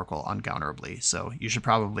Thassa's Oracle uncounterably. So you should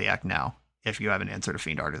probably act now if you have an answer to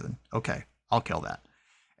Fiend Artisan. Okay, I'll kill that.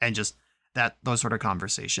 And just those sort of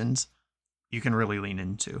conversations you can really lean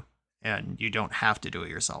into. And you don't have to do it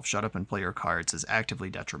yourself. Shut up and play your cards is actively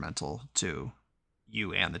detrimental to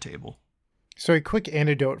you and the table. So a quick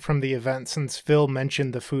anecdote from the event, since Phil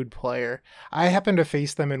mentioned the food player. I happened to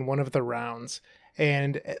face them in one of the rounds,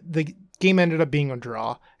 and the game ended up being a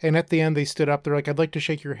draw. And at the end, they stood up. They're like, I'd like to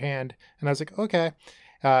shake your hand. And I was like, okay.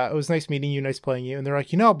 It was nice meeting you, nice playing you. And they're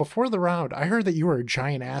like, before the round, I heard that you were a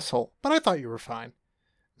giant asshole, but I thought you were fine.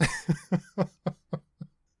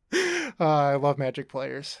 I love Magic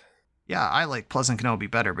players. Yeah, I like Pleasant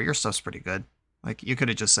Kenobi better, but your stuff's pretty good. Like, you could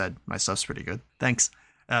have just said, my stuff's pretty good. Thanks.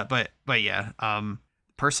 But yeah,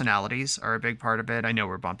 personalities are a big part of it. I know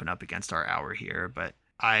we're bumping up against our hour here, but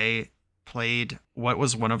I played what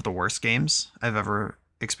was one of the worst games I've ever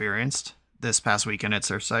experienced this past weekend at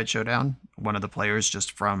Surfside Showdown. One of the players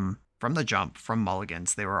just from the jump, from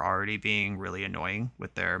mulligans, they were already being really annoying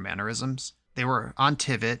with their mannerisms. They were on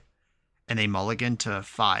Tivit, and they mulliganed to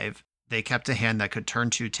 5. They kept a hand that could turn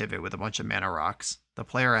 2 Tivit with a bunch of mana rocks. The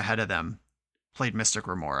player ahead of them played Mystic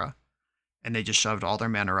Remora, and they just shoved all their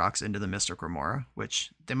mana rocks into the Mystic Remora,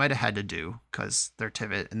 which they might have had to do because they're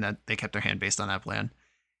Tivit, and that they kept their hand based on that plan.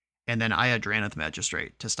 And then I had Dranith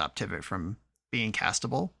Magistrate to stop Tivit from being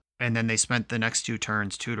castable. And then they spent the next 2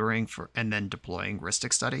 turns tutoring and then deploying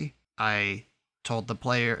Rhystic Study. I told the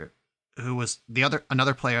player who was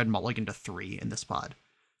another player had mulliganed to 3 in this pod.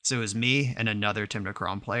 So it was me and another Timna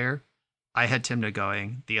Kron player. I had Timna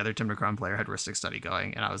going. The other Timna Kron player had Rhystic Study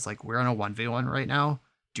going. And I was like, we're on a 1v1 right now.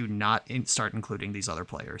 Do not start including these other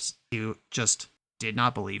players. You just did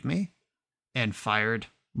not believe me and fired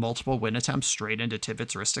multiple win attempts straight into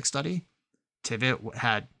Tivit's Rhystic Study. Tivit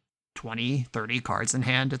had 20, 30 cards in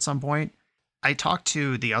hand at some point. I talked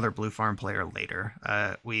to the other Blue Farm player later.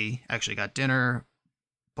 We actually got dinner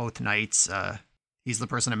both nights. He's the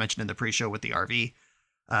person I mentioned in the pre-show with the RV.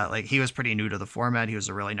 He was pretty new to the format. He was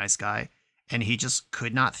a really nice guy. and he just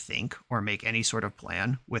could not think or make any sort of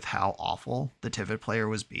plan with how awful the Tivit player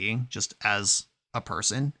was being just as a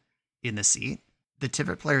person in the seat. The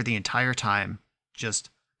Tivit player the entire time just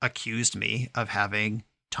accused me of having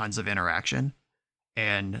tons of interaction,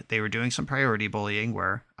 and they were doing some priority bullying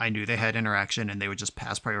where I knew they had interaction and they would just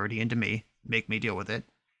pass priority into me, make me deal with it.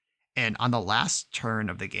 And on the last turn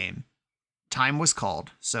of the game, time was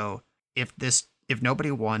called. So if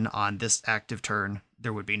nobody won on this active turn,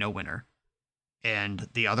 there would be no winner. And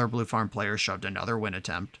the other Blue Farm player shoved another win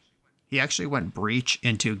attempt. He actually went breach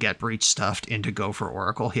into get breach stuffed into go for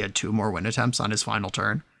Oracle. He had 2 more win attempts on his final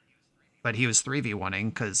turn. But he was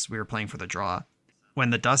 3v1ing because we were playing for the draw.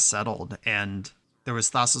 When the dust settled and there was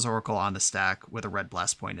Thassa's Oracle on the stack with a red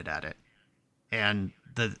blast pointed at it. And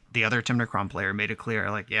the other Timnacron player made it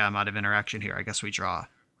clear, like, yeah, I'm out of interaction here. I guess we draw.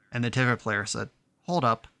 And the Tivit player said, hold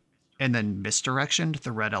up. And then misdirectioned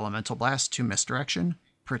the red elemental blast to misdirection,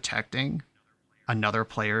 protecting another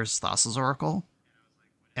player's Thassa's Oracle.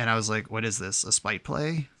 And I was like, what is this? A spite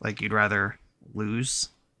play? Like, you'd rather lose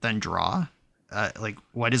than draw? Like,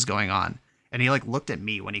 what is going on? And he like looked at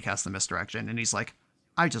me when he cast the misdirection and he's like,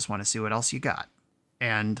 I just want to see what else you got.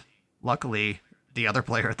 And luckily, the other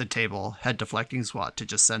player at the table had deflecting SWAT to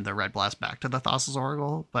just send the red blast back to the Thassa's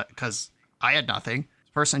Oracle, but because I had nothing,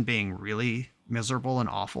 this person being really miserable and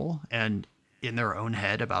awful and in their own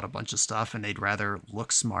head about a bunch of stuff, and they'd rather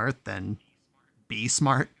look smart than be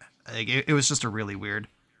smart. Like, it was just a really weird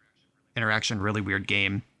interaction, really weird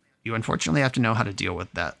game. You unfortunately have to know how to deal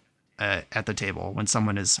with that at the table when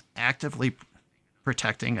someone is actively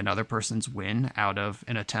protecting another person's win out of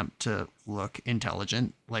an attempt to look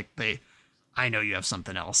intelligent. Like, I know you have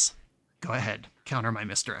something else. Go ahead, counter my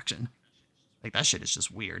misdirection. Like, that shit is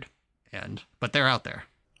just weird. But they're out there.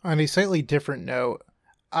 On a slightly different note,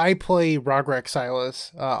 I play Rograk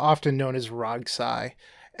Silas, often known as Rogsai.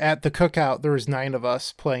 At the Cookout, there was 9 of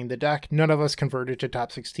us playing the deck. None of us converted to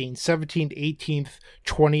top 16. 17th, 18th,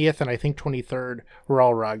 20th, and I think 23rd were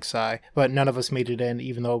all Rogsai, but none of us made it in,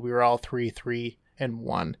 even though we were all 3-3 and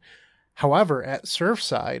 1. However, at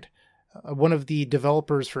Surfside, one of the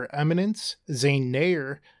developers for Eminence, Zane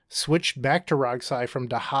Nair, switched back to Rogsai from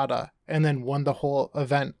Dahada and then won the whole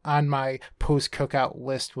event on my post-Cookout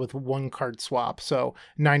list with 1 card swap. So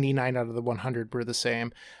 99 out of the 100 were the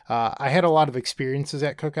same. I had a lot of experiences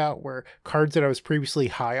at Cookout where cards that I was previously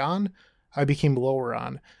high on, I became lower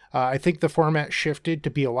on. I think the format shifted to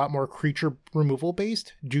be a lot more creature removal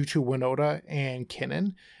based due to Winota and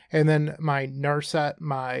Kinnan. And then my Narset,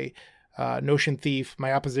 my Notion Thief,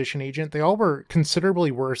 my Opposition Agent, they all were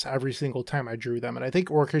considerably worse every single time I drew them. And I think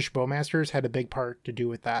Orcish Bowmasters had a big part to do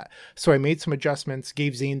with that. So I made some adjustments,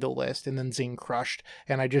 gave Zane the list, and then Zane crushed.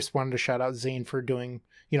 And I just wanted to shout out Zane for doing,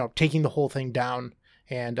 taking the whole thing down.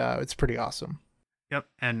 And it's pretty awesome. Yep.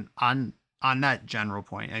 And on that general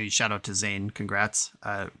point, I mean, shout out to Zane. Congrats.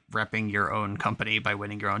 Repping your own company by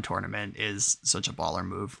winning your own tournament is such a baller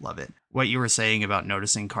move. Love it. What you were saying about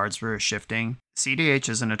noticing cards were shifting. cEDH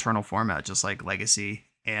is an eternal format, just like Legacy.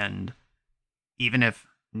 And even if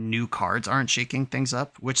new cards aren't shaking things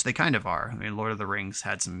up, which they kind of are. I mean, Lord of the Rings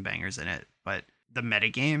had some bangers in it, but the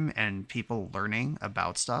metagame and people learning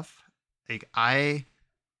about stuff, like, I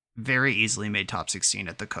very easily made top 16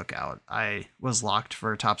 at the Cookout. I was locked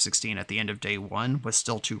for top 16 at the end of day 1 with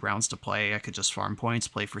still 2 rounds to play. I could just farm points,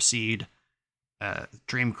 play for seed,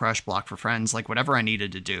 Dream Crush, block for friends, like whatever I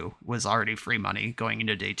needed to do was already free money going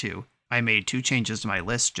into day 2. I made 2 changes to my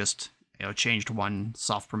list, just changed 1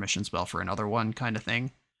 soft permission spell for another one kind of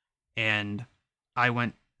thing. And I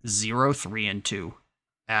went 0-3-2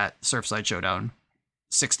 at Surfside Showdown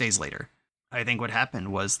 6 days later. I think what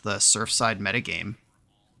happened was the Surfside metagame,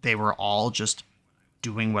 they were all just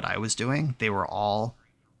doing what I was doing. They were all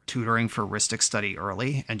tutoring for Rhystic Study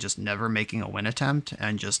early and just never making a win attempt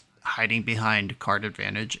and just hiding behind card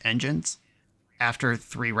advantage engines. After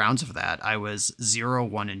 3 rounds of that, I was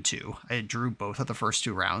 0-1-2. I drew both of the first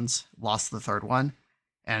 2 rounds, lost the third one,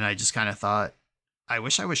 and I just kind of thought, I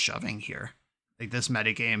wish I was shoving here. Like, this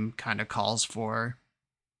metagame kind of calls for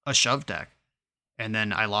a shove deck. And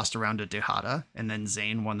then I lost a round to Dehada, and then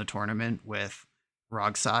Zane won the tournament with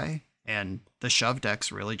Rogsai, and the shove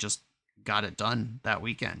decks really just got it done that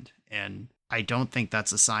weekend. And I don't think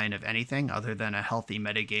that's a sign of anything other than a healthy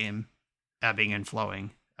metagame ebbing and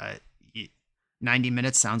flowing. 90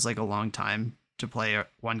 minutes sounds like a long time to play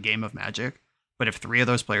one game of Magic, but if 3 of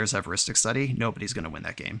those players have Rhystic Study, nobody's going to win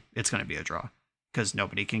that game. It's going to be a draw, because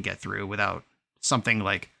nobody can get through without something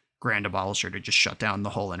like Grand Abolisher to just shut down the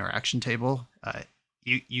whole interaction table.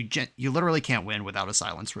 You literally can't win without a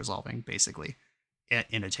silence resolving, basically,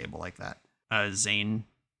 in a table like that. Zane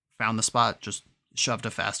found the spot, just shoved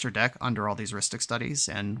a faster deck under all these Rhystic studies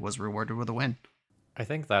and was rewarded with a win. I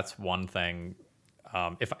think that's one thing.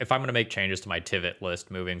 If I'm going to make changes to my Tivit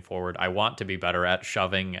list moving forward, I want to be better at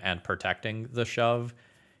shoving and protecting the shove.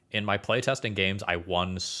 In my playtesting games, I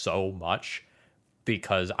won so much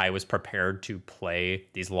because I was prepared to play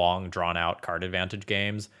these long, drawn-out card advantage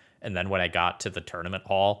games. And then when I got to the tournament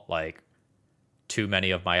hall, like, too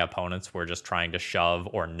many of my opponents were just trying to shove,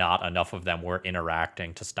 or not enough of them were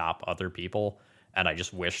interacting to stop other people. And I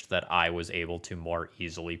just wished that I was able to more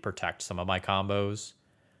easily protect some of my combos.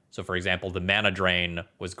 So, for example, the mana drain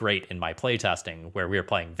was great in my playtesting, where we were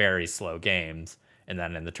playing very slow games. And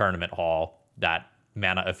then in the tournament hall, that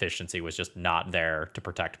mana efficiency was just not there to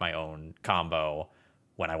protect my own combo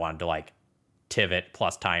when I wanted to, like, Tivit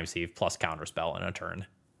plus Time Thief plus Counterspell in a turn.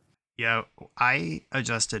 Yeah, I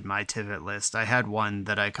adjusted my Tivit list. I had one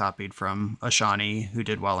that I copied from Ashani, who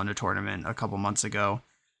did well in a tournament a couple months ago.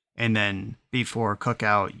 And then before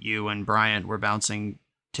Cookout, you and Bryant were bouncing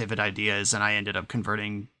Tivit ideas, and I ended up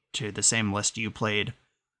converting to the same list you played.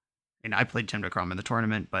 And I played Timdacrom in the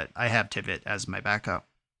tournament, but I have Tivit as my backup.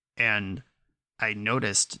 And I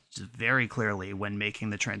noticed very clearly when making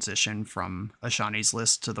the transition from Ashani's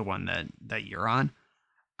list to the one that you're on,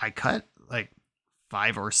 I cut like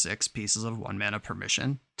 5 or 6 pieces of 1 mana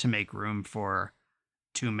permission to make room for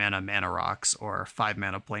 2 mana rocks or 5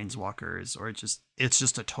 mana planeswalkers, or it's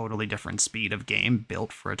just a totally different speed of game,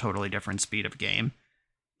 built for a totally different speed of game.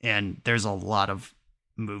 And there's a lot of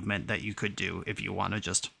movement that you could do if you want to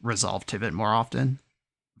just resolve Tivit more often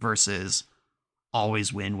versus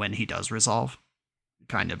always win when he does resolve.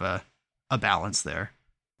 Kind of a balance there.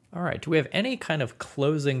 All right. Do we have any kind of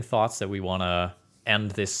closing thoughts that we want to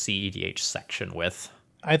end this cEDH section with?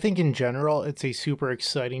 I think in general, it's a super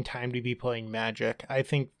exciting time to be playing Magic. I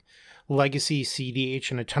think Legacy,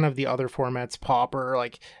 cEDH, and a ton of the other formats, Pauper,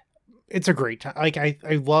 like, it's a great time. Like, I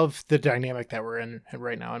love the dynamic that we're in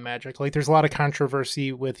right now in Magic. Like, there's a lot of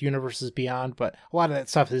controversy with Universes Beyond, but a lot of that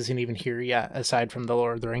stuff isn't even here yet, aside from the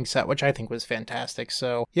Lord of the Rings set, which I think was fantastic.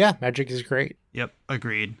 So, yeah, Magic is great. Yep,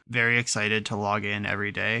 agreed. Very excited to log in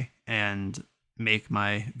every day and make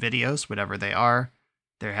my videos, whatever they are.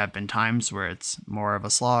 There have been times where it's more of a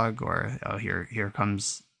slog, or, oh, here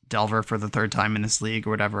comes Delver for the 3rd time in this league, or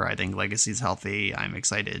whatever. I think Legacy's healthy. I'm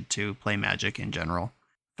excited to play Magic in general.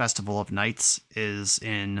 Festival of Nights is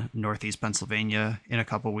in Northeast Pennsylvania in a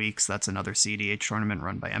couple weeks. That's another cEDH tournament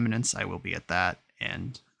run by Eminence. I will be at that,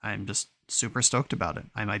 and I'm just super stoked about it.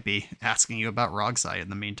 I might be asking you about Rogsai in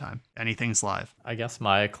the meantime. Anything's live. I guess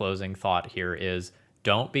my closing thought here is,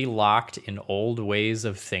 don't be locked in old ways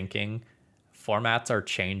of thinking. Formats are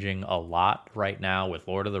changing a lot right now with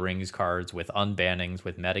Lord of the Rings cards, with unbannings,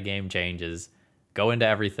 with metagame changes. Go into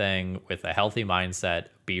everything with a healthy mindset.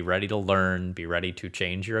 Be ready to learn. Be ready to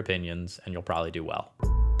change your opinions, and you'll probably do well.